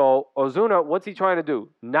 So Ozuna, what's he trying to do?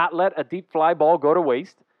 Not let a deep fly ball go to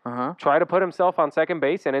waste. Uh-huh. Try to put himself on second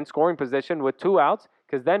base and in scoring position with 2 outs,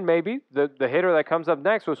 because then maybe the hitter that comes up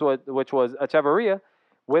next, which was Echeverria,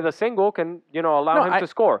 with a single can allow him to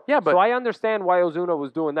score. Yeah, but so I understand why Ozuna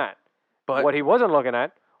was doing that. But What he wasn't looking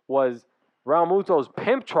at was Raul Muto's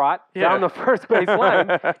pimp trot Yeah. down the first base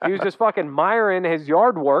line. He was just fucking miring his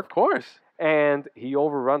yard of work, course, and he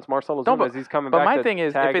overruns Marcelo No, Ozuna but- as he's coming but back my to thing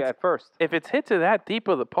is, tag if it's- at first. if it's hit to that deep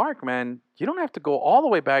of the park, man, you don't have to go all the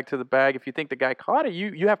way back to the bag if you think the guy caught it.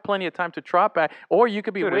 You have plenty of time to trot back, or you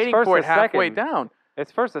could be Dude, it's waiting first for to it halfway second. down. It's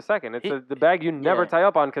first to second. It's He- the bag you never Yeah. tie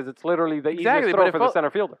up on because it's literally the Exactly, easiest but throw it for the felt- center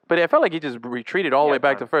fielder. But it felt like he just retreated all the Yeah, way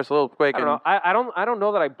back man. to first a little quick. I don't know. I don't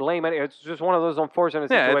know that I blame it. It's just one of those unfortunate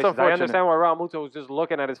Yeah, it's situations. I unfortunate. understand why Raul Muto was just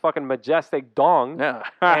looking at his fucking majestic dong, Yeah.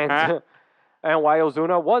 and and why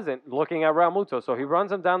Ozuna wasn't looking at Raul Muto. So he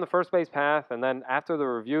runs him down the first base path, and then after the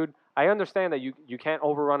reviewed, I understand that you can't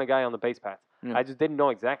overrun a guy on the base path. Yeah. I just didn't know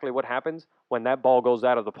exactly what happens when that ball goes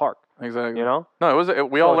out of the park. Exactly. You know, No, we So all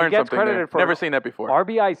he learned gets something there. credited for Never seen that before.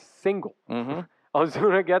 RBI single. Mm-hmm.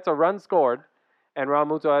 Ozuna gets a run scored, and Raul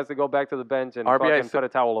Muto has to go back to the bench and RBI fucking put a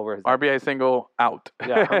towel over his head. RBI single out.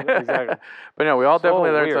 Yeah, exactly. But no, we all So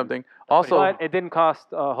definitely learned weird. something. Also, But it didn't cost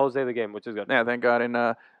Jose the game, which is good. yeah, thank God.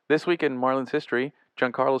 And this week in Marlins history,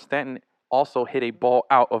 Giancarlo Stanton also hit a ball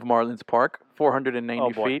out of Marlins Park, 490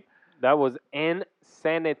 Oh, boy. feet. That was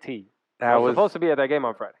insanity. That I was was supposed to be at that game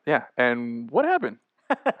on Friday. yeah. And what happened?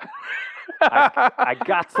 I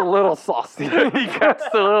got a little saucy. He got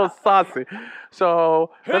a little saucy.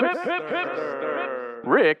 So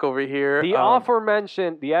Rick over here. The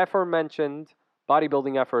aforementioned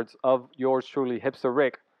bodybuilding efforts of yours truly, Hipster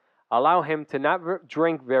Rick, allow him to not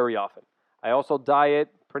drink very often. I also diet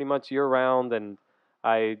pretty much year round, and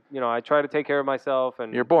I try to take care of myself.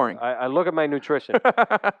 And You're boring. I look at my nutrition.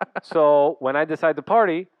 So when I decide to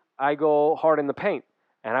party, I go hard in the paint,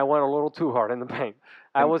 and I went a little too hard in the paint.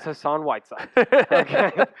 I was Hassan Whiteside.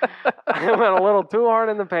 Okay, I went a little too hard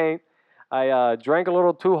in the paint. I drank a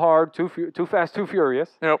little too hard, too fast, too furious,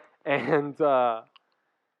 Yep. and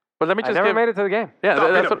But let me I just never give. made it to the game. Yeah,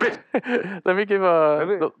 Stop that's being what, let me give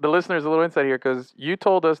the listeners a little insight here because you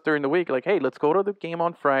told us during the week, like, hey, let's go to the game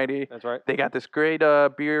on Friday. That's right. They got this great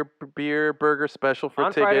beer burger special for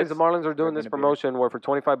On tickets. Fridays, the Marlins are doing this Burger and a beer. promotion where for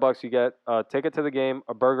 $25 you get a ticket to the game,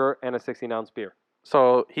 a burger, and a 16-ounce beer.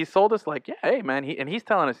 So he sold us like, yeah, hey man, he's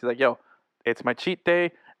telling us, he's like, yo, it's my cheat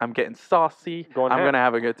day. I'm getting saucy. Going I'm ham. gonna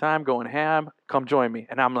have a good time going ham. Come join me.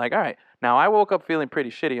 And I'm like, all right. Now I woke up feeling pretty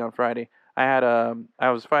shitty on Friday. I had I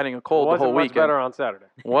was fighting a cold the Wasn't whole much weekend. better on Saturday.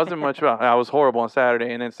 Wasn't much better. I was horrible on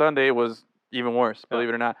Saturday, and then Sunday was even worse. Believe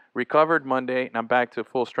it or not. Recovered Monday, and I'm back to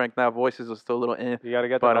full strength now. Voices are still a little eh. You got to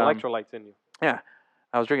get the But, electrolytes in you.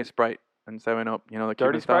 I was drinking Sprite and 7-Up. You know the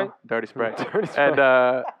Dirty Cuban style? Sprite? Dirty Sprite. Dirty Sprite.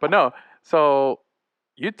 And but no, so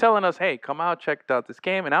you telling us, hey, come out, check out this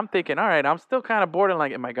game, and I'm thinking, all right, I'm still kind of bored and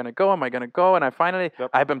like, am I gonna go? Am I gonna go? And I finally,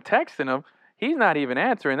 Yep. I've been texting him. He's not even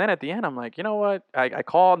answering. Then at the end, I'm like, you know what? I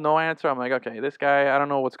called, no answer. I'm like, okay, this guy, I don't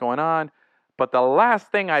know what's going on. But the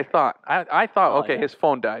last thing I thought, I thought, Oh, okay, yeah. his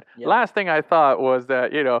phone died. Yeah. Last thing I thought was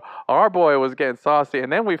that, our boy was getting saucy.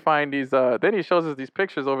 And then we find these, then he shows us these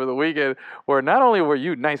pictures over the weekend where not only were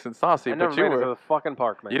you nice and saucy, I never but you made it to were, the fucking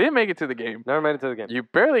park, man. you didn't make it to the game. Never made it to the game. You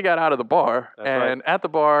barely got out of the bar, That's and at the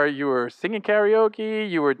bar you were singing karaoke.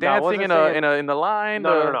 You were No, I dancing wasn't in the line.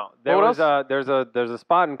 No. There what was else? there's a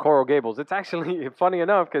spot in Coral Gables. It's actually funny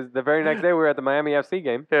enough because the very next day we were at the Miami FC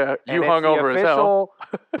game. Yeah, you and hung over it's as the hell.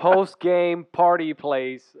 official post-game party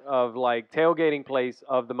place of like tailgating place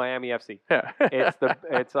of the Miami FC. Yeah, It's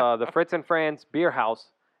the Fritz and Franz Beer House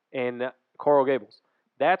in Coral Gables.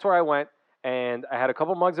 That's where I went, and I had a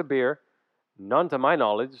couple mugs of beer. None to my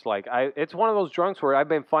knowledge. It's one of those drunks where I've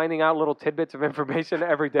been finding out little tidbits of information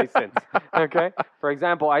every day since. Okay. For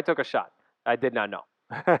example, I took a shot. I did not know.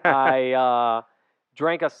 I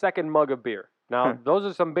drank a second mug of beer. Now, those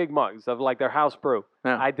are some big mugs of like their house brew.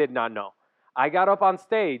 Yeah. I did not know. I got up on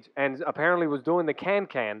stage and apparently was doing the can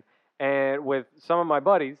and with some of my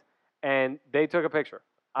buddies, and they took a picture.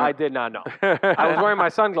 I did not know. I was wearing my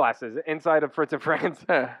sunglasses inside of Fritz and Franz.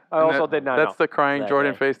 Yeah. I And also did not That's know. the crying That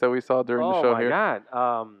Jordan guy. face that we saw during the Oh show my here. God.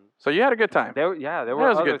 So you had a good time. There were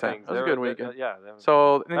was a other good time. things. That was a There good were- weekend. yeah.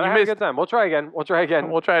 So But you I had a missed. good time. We'll try again. We'll try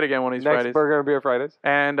again. We'll try it again one of these Next Fridays. Burger and Beer Fridays.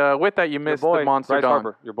 And with that, you Your missed boy, the Monster Bryce Dawn.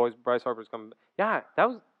 Harper. Your boy Bryce Harper's coming. Yeah, that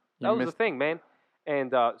was You the missed- thing, man.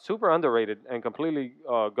 And super underrated and completely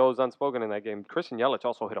goes unspoken in that game. Christian Yelich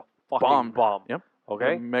also hit a fucking bomb. Yep.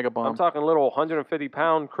 Okay. Mega bomb. I'm talking little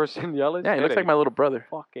 150-pound Christian Yelich. Yeah, he hit looks a like my little brother.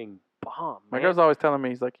 fucking bomb. My man. girl's always telling me,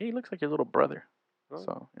 he's like, he looks like your little brother. Oh.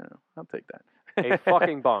 So, I'll take that. a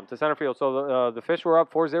fucking bomb to center field. So the Fish were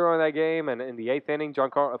up 4-0 in that game, and in the eighth inning, John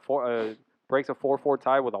breaks a 4-4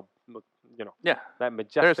 tie with a Yeah. that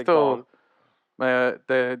majestic still- bomb.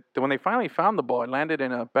 When they finally found the ball, it landed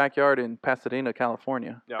in a backyard in Pasadena,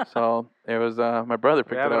 California. Yeah. So it was my brother We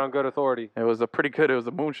picked have it it up. on good authority. It was a pretty good. It was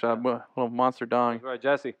a moonshot, little monster dong. That's right,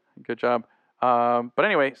 Jesse. Good job. But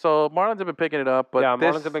anyway, so Marlins have been picking it up. But yeah,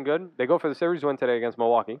 this, Marlins have been good. They go for the series win today against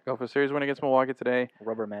Milwaukee. go for a series win against Milwaukee today.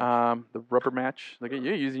 Rubber match. The rubber match. Look at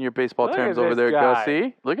you using your baseball Look terms at over this there, guy.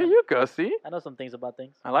 Gussie. Look at you, Gussie. I know some things about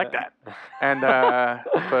things. I like that. And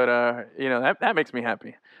but that makes me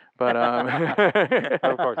happy. But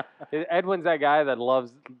Of course. Edwin's that guy that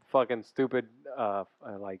loves fucking stupid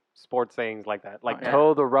like sports sayings like that. Like Oh, yeah.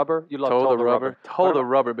 toe the rubber. You love toe the rubber. Toe What the about-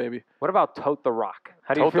 rubber, baby. What about tote the rock?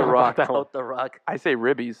 How do you Tote the feel rock. about that one? Tote the rock. I say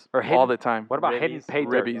ribbies Or all hidden- the time. What about hidden Ribbies. pay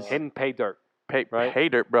dirt? Ribbies. Hidden pay dirt. right? Hey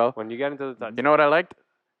dirt, bro. When you get into the touch. You know what I liked?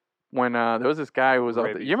 When there was this guy who was out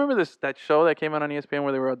there. Ribbies. You remember that show that came out on ESPN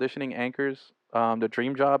where they were auditioning anchors? The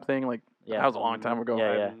Dream Job thing? Like, Yeah. that was a long time ago. Yeah,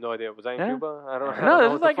 I yeah. have no idea. Was that in Yeah. Cuba? I don't know. No, I don't know this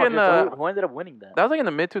what is the like fuck in you're talking about. Who ended up winning that? That was like in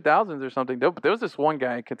the mid-2000s or something. There was this one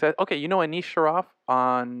guy. Okay, you know Anish Sharaf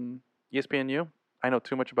on ESPNU? I know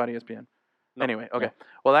too much about ESPN. No. Anyway, okay.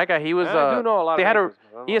 Well, that guy, he was... I do know a lot they of had anchors, but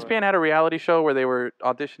I don't know ESPN had a reality show where they were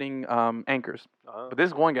auditioning anchors. that. But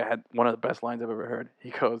this one guy had one of the best lines I've ever heard. He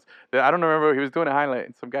goes, I don't remember, he was doing a highlight,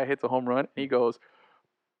 and some guy hits a home run. He goes,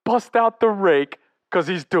 bust out the rake, because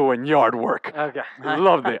he's doing yard work. Okay.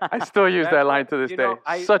 Loved it. I still use That's that line what- to this you day. know,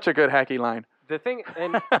 I- Such a good hacky line. The thing,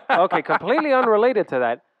 and okay, completely unrelated to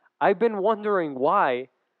that, I've been wondering why.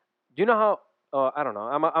 You know how I don't know.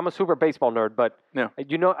 I'm a super baseball nerd, but Yeah.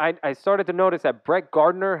 you know, I started to notice that Brett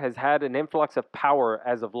Gardner has had an influx of power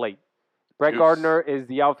as of late. Brett Juice. Gardner is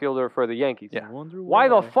the outfielder for the Yankees. Yeah. Why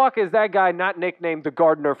the fuck is that guy not nicknamed the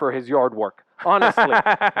Gardner for his yard work? Honestly,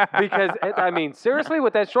 because I mean, seriously,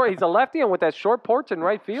 with that short, he's a lefty, and with that short porch in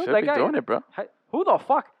right field, Should that be guy. doing it, bro. Who the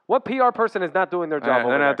fuck? What PR person is not doing their job? They're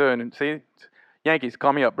over not there? doing it. See, Yankees,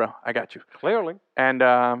 call me up, bro. I got you. Clearly. And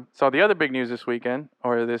so the other big news this weekend,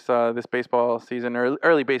 or this baseball season,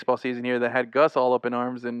 early baseball season here, that had Gus all up in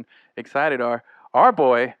arms and excited, are our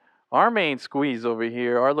boy, our main squeeze over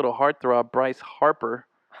here, our little heartthrob, Bryce Harper,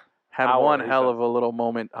 had Howard, one he hell says. of a little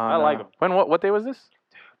moment on. I like him. What day was this?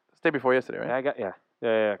 It's the day before yesterday, right? Yeah, I got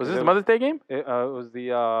yeah. Was 'cause this it the Mother's Day game? It was the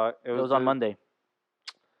It was on Monday.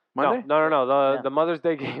 Monday? No. Yeah. The Mother's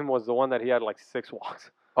Day game was the one that he had like 6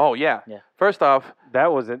 walks. Oh yeah. Yeah. First off,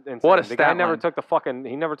 That was insane. What a the guy stat never line. took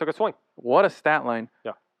he never took a swing. what a stat line.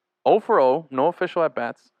 Yeah. 0 for 0, no official at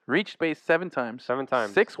bats, reached base 7 times, 7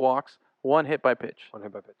 times. 6 walks, 1 hit by pitch. One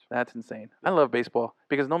hit by pitch. That's insane. I love baseball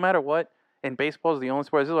because no matter what, and baseball is the only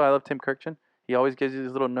sport. This is why I love Tim Kirkchin. He always gives you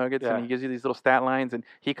these little nuggets Yeah. and he gives you these little stat lines and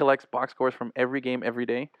he collects box scores from every game every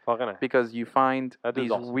day Fucking A. because you find That dude's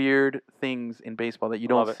these awesome. weird things in baseball that you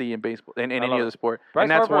I love don't it. see in baseball in I any love other it. sport. Bryce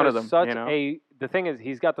And that's Harper one of is them. Such you know? the thing is,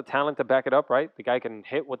 he's got the talent to back it up, right? The guy can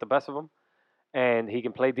hit with the best of them, and he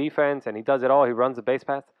can play defense, and he does it all. He runs the base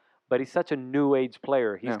path, but he's such a new age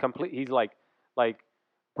player. He's Yeah. complete. He's like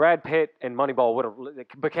Brad Pitt and Moneyball would have,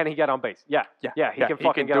 but can he get on base? Yeah, Yeah. He Yeah, can he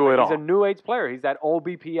fucking can get do on it base. He's all. a new age player. He's that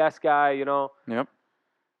OBPS guy, you know. Yep.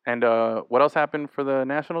 And what else happened for the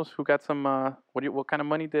Nationals? Who got some? What kind of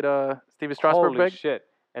money did Steven Strasburg Holy beg? shit!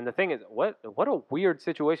 And the thing is, what a weird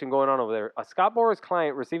situation going on over there. A Scott Boras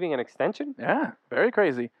client receiving an extension. Yeah, very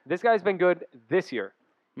crazy. This guy's been good this year.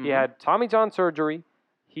 He Mhm. had Tommy John surgery.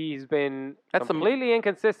 He's been That's the- completely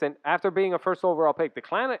inconsistent after being a first overall pick.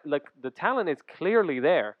 The talent is clearly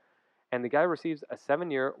there, and the guy receives a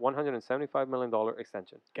 7-year, $175 million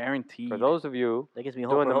extension. Guaranteed. For those of you That gives me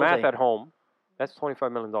hope doing for the math Jose. at home, that's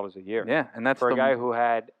 $25 million a year. Yeah, and that's For the a guy who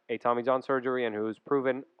had a Tommy John surgery and who's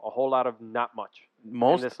proven a whole lot of not much in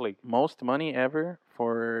most this league. most money ever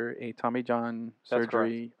for a Tommy John That's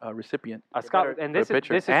surgery recipient. A Scott, better- and for a this is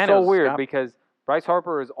pitcher. this is And it so was weird Scott- because Bryce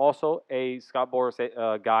Harper is also a Scott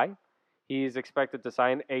Boras guy. He's expected to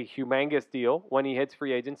sign a humongous deal when he hits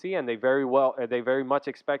free agency, and they very much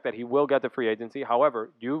expect that he will get the free agency. However,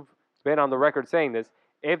 you've been on the record saying this: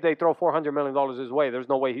 if they throw $400 million his way, there's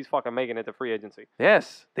no way he's fucking making it to free agency.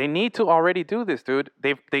 Yes, they need to already do this, dude.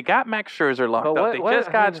 They got Max Scherzer locked But up. They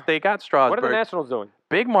got What Strasburg. are the Nationals doing?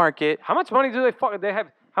 Big market. How much money do they have?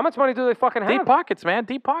 How much money do they fucking have? Deep pockets, man.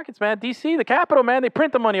 Deep pockets, man. DC, the capital, man. They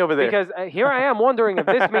print the money over there. Because here I am wondering if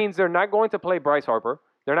this means they're not going to play Bryce Harper,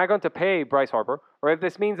 they're not going to pay Bryce Harper, or if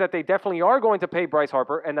this means that they definitely are going to pay Bryce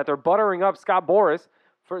Harper and that they're buttering up Scott Boras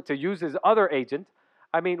to use his other agent.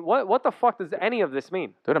 I mean, what the fuck does any of this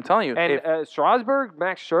mean? Dude, I'm telling you. And Strasburg,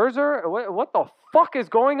 Max Scherzer, what the fuck is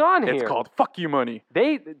going on here? It's called fuck you money.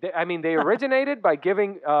 They originated by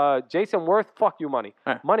giving Jason Worth fuck you money.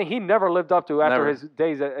 Money he never lived up to after Never. his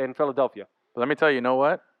days in Philadelphia. But let me tell you, you know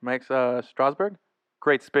what? Max Strasburg,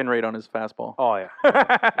 great spin rate on his fastball. Oh,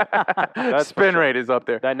 yeah. Spin rate is up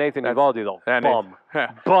there. That Nathan That's- Eovaldi, though. that Bum.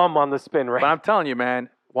 Nathan- Bum on the spin rate. But I'm telling you, man,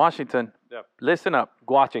 Washington, Yep. listen up.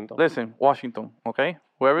 Washington. Listen, Washington, okay?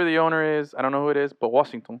 Whoever the owner is, I don't know who it is, but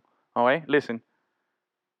Washington, all right? Listen,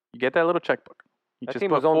 you get that little checkbook. You That just team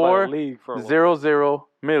put was owned by the league for a while. 4.00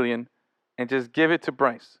 million and just give it to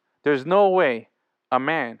Bryce. There's no way a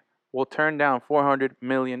man will turn down $400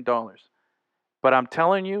 million. But I'm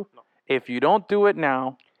telling you, if you don't do it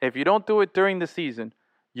now, if you don't do it during the season,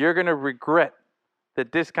 you're going to regret the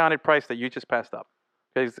discounted price that you just passed up.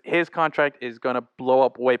 Because his contract is going to blow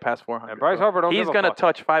up way past 400. And Bryce Harper don't He's give a going to fuck.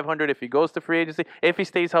 touch 500 if he goes to free agency. If he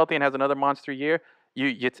stays healthy and has another monster year,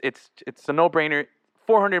 it's a no-brainer.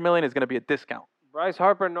 400 million is going to be a discount. Bryce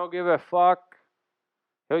Harper don't give a fuck.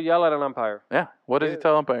 He'll yell at an umpire. Yeah. What does he Yeah.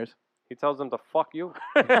 tell umpires? He tells them to fuck you.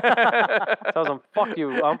 Tells them, fuck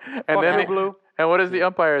you, ump. And Fuck then you, Blue. And what does the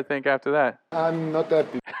umpire think after that? I'm not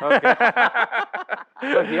happy.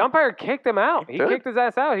 Look, the umpire kicked him out. He Dude. kicked his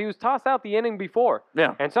ass out. He was tossed out the inning before.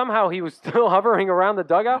 Yeah. And somehow he was still hovering around the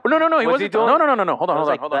dugout. No, he Was wasn't. he doing- No. Hold on. was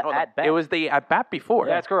like Hold the on. at-bat. It was the at bat before.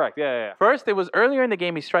 That's correct. Yeah. First, it was earlier in the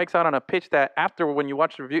game. He strikes out on a pitch that after when you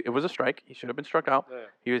watch the review, it was a strike. He should have been struck out. Yeah.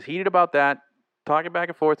 He was heated about that, talking back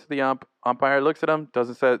and forth to the umpire looks at him,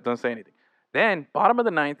 doesn't say anything. Then bottom of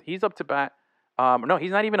the ninth, he's up to bat. No, he's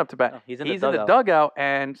not even up to bat. No, he's in the the dugout,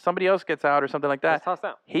 and somebody else gets out or something like That's that. tossed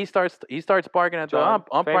out. He starts barking at John,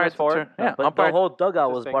 the umpire. famous for it. Yeah, But umpire the whole dugout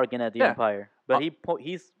was Interesting. barking at the Yeah. umpire. But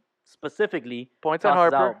he's specifically points at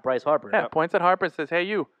tosses Harper. out Bryce Harper. Yeah, points at Harper and says, "Hey,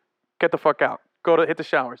 you, get the fuck out. Go to hit the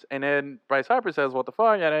showers." And then Bryce Harper says, "What the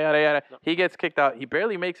fuck?" Yada yada yada. No. He gets kicked out. He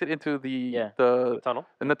barely makes it into the Tunnel.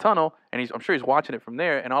 in the tunnel, and I'm sure he's watching it from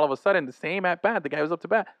there. And all of a sudden, the same at bat, the guy was up to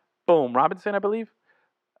bat. Boom, Robinson, I believe.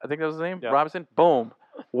 I think that was his name. Yeah. Robinson. Boom,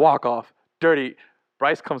 walk off, dirty.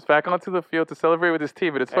 Bryce comes back onto the field to celebrate with his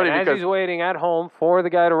team, and it's funny And as because he's waiting at home for the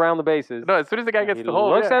guy to round the bases, no, as soon as the guy gets he the hole,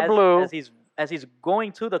 looks yeah. at Blue. As he's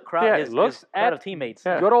going to the crowd, Yeah, his looks crowd at- of teammates.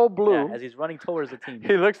 Yeah. good old Blue Yeah, as he's running towards the team.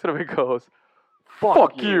 he looks at him and goes, Fuck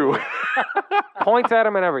 "Fuck you." you." points at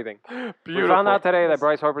him and everything. Beautiful. We found out today that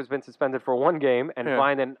Bryce Harper's been suspended for one game and Yeah.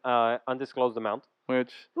 fined an undisclosed amount.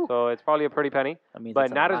 Which So it's probably a pretty penny. That means But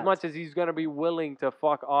it's a not as lot. much as he's going to be willing to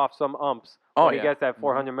fuck off some umps Oh, when he yeah. gets that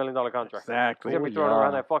 $400 million contract. exactly. He's going to I'm be throwing yeah.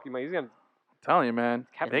 around that fucking money. He's going to telling you, man.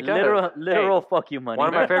 They got Literal, it. literal fuck you money. one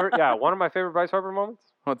of my favorite Bryce Harper moments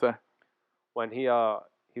What's that? when he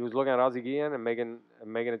was looking at Ozzie Guillen and making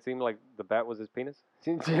it seem like the bat was his penis.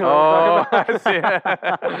 You know Oh, what I'm talking I see about?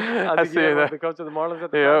 that. I Ozzie see Guillen was that. the coach of the Marlins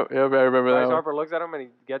at the Yep, time. I remember Bryce that. one. Harper looks at him and he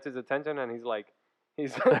gets his attention and he's like,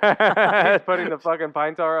 he's putting the fucking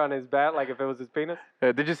pine tar on his bat like if it was his penis.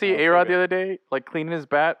 Did you see Oh, so A-Rod good. the other day, like cleaning his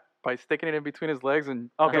bat by sticking it in between his legs and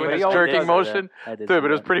Okay, doing but this he always jerking does that. motion? I did Dude, see but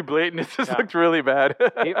it was that. pretty blatant. It just Yeah. looked really bad.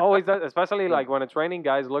 He always does, especially like when it's raining.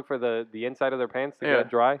 Guys look for the inside of their pants to Yeah. get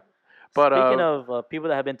dry. But Speaking of people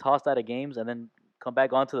that have been tossed out of games and then come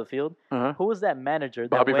back onto the field, uh-huh. who was that manager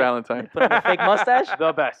that Bobby went Valentine. and put on a fake mustache?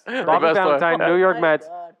 The best. The Bobby best one. Valentine, Oh New York my Mets,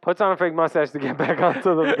 God. puts on a fake mustache to get back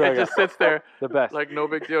onto the It dugout. just sits there The best. like no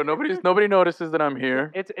big deal. Nobody notices that I'm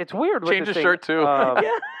here. It's weird. With Change this his thing. shirt too.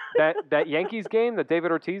 Yeah. That Yankees game that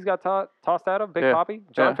David Ortiz got tossed out of, Big Yeah. Papi.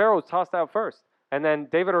 John Yeah. Farrell was tossed out first, and then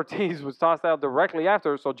David Ortiz was tossed out directly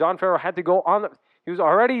after. So John Farrell had to go on. He was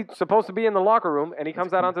already supposed to be in the locker room, and he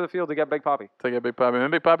comes out onto the field to get Big Papi. To get Big Papi. And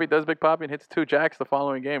then Big Papi does Big Papi and hits 2 jacks the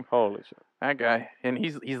following game. Holy shit! That guy. And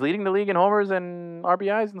he's leading the league in homers and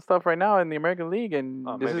RBIs and stuff right now in the American League. And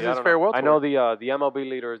this is Maybe, I his don't farewell know. I tour. know the MLB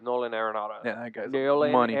leader is Nolan Arenado. Yeah, that guy's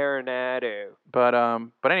Nolan money. Arenado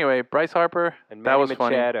But anyway, Bryce Harper, and that Manny was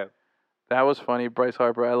funny. Machado. That was funny. Bryce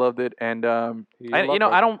Harper, I loved it. And You I, love you know,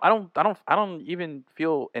 Bryce. I don't even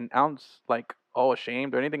feel an ounce like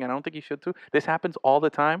ashamed or anything. I don't think you should too. This happens all the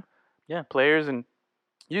time. Yeah. Players and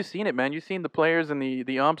You seen it, man. You seen the players and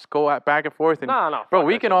the umps go back and forth. And No. bro, fuck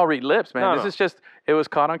we that can shit. all read lips, man. No, This no. is just it was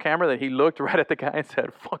caught on camera that he looked right at the guy and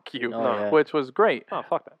said "fuck you," Oh, yeah. which was great. Oh,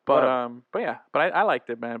 fuck that. But Whatever. I liked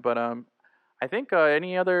it, man. But I think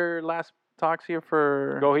any other last talks here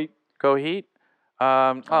for Go Heat. Go Heat.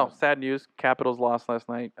 Sad news. Capitals lost last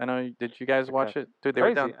night. I know. Did you guys watch it? Dude, they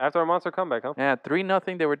were Crazy. down. After a monster comeback, huh? Yeah,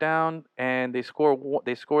 3-0. They were down, and they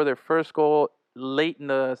score their first goal late in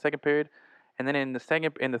the second period, and then in the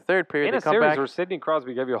third period In they a come series back. where Sidney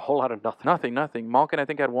Crosby gave you a whole lot of nothing. Nothing. Malkin, I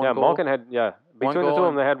think, had one goal. Malkin had One between the goal two of them,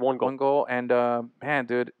 and they had one goal. One goal, and man,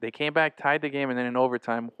 dude, they came back, tied the game, and then in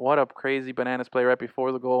overtime, what a crazy bananas play right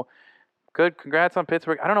before the goal. Good, congrats on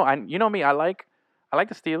Pittsburgh. I don't know, you know me, I like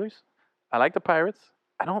the Steelers, I like the Pirates.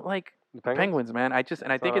 I don't like The Penguins, man. I think it's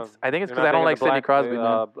you're because not I don't thinking like the Sidney Crosby,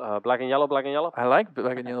 man. Black and yellow. I like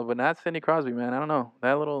black and yellow, but not Sidney Crosby, man. I don't know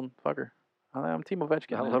that little fucker. I'm Team Ovechkin.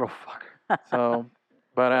 That man. little fucker. So,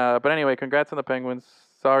 but anyway, congrats on the Penguins.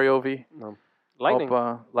 Sorry, Ovi. No. Lightning.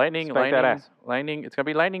 Hope, lightning. Spank that ass. Lightning. It's gonna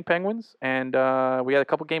be Lightning Penguins, and we had a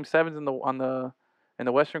couple game sevens in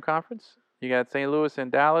the Western Conference. You got St. Louis and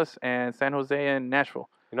Dallas, and San Jose and Nashville.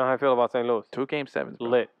 You know how I feel about St. Louis? 2 game sevens. Bro.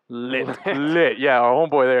 Lit. Lit. Yeah, our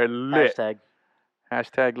homeboy there, lit.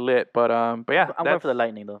 Hashtag. lit. But yeah, I'm going for the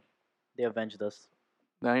Lightning though. They avenged us.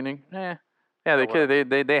 Lightning. Yeah,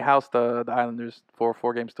 they housed the Islanders for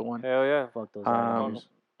 4-1. Hell yeah. Fuck those Um, Islanders.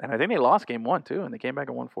 And I think they lost game 1 too, and they came back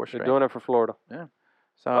and won 4 straight. They're doing it for Florida.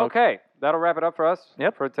 So Okay, that'll wrap it up for us.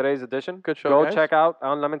 Yep. For today's edition. Good show, Go guys. check out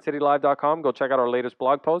on lemoncitylive.com. Go check out our latest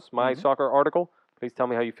blog post, my Mm-hmm. soccer article. Please tell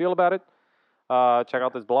me how you feel about it. Check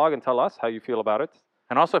out this blog and tell us how you feel about it.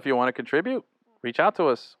 And also, if you want to contribute, reach out to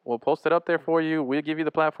us. We'll post it up there for you. We'll give you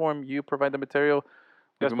the platform. You provide the material.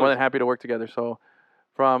 We'd Yes, be more please. than happy to work together. So,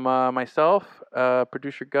 from myself,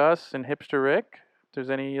 producer Gus, and hipster Rick, if there's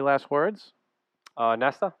any last words,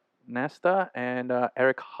 Nesta. Nesta and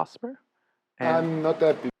Eric Hosmer. And I'm not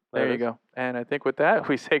happy. there it you is. go. And I think with that,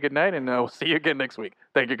 we say goodnight, and we'll see you again next week.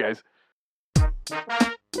 Thank you, guys.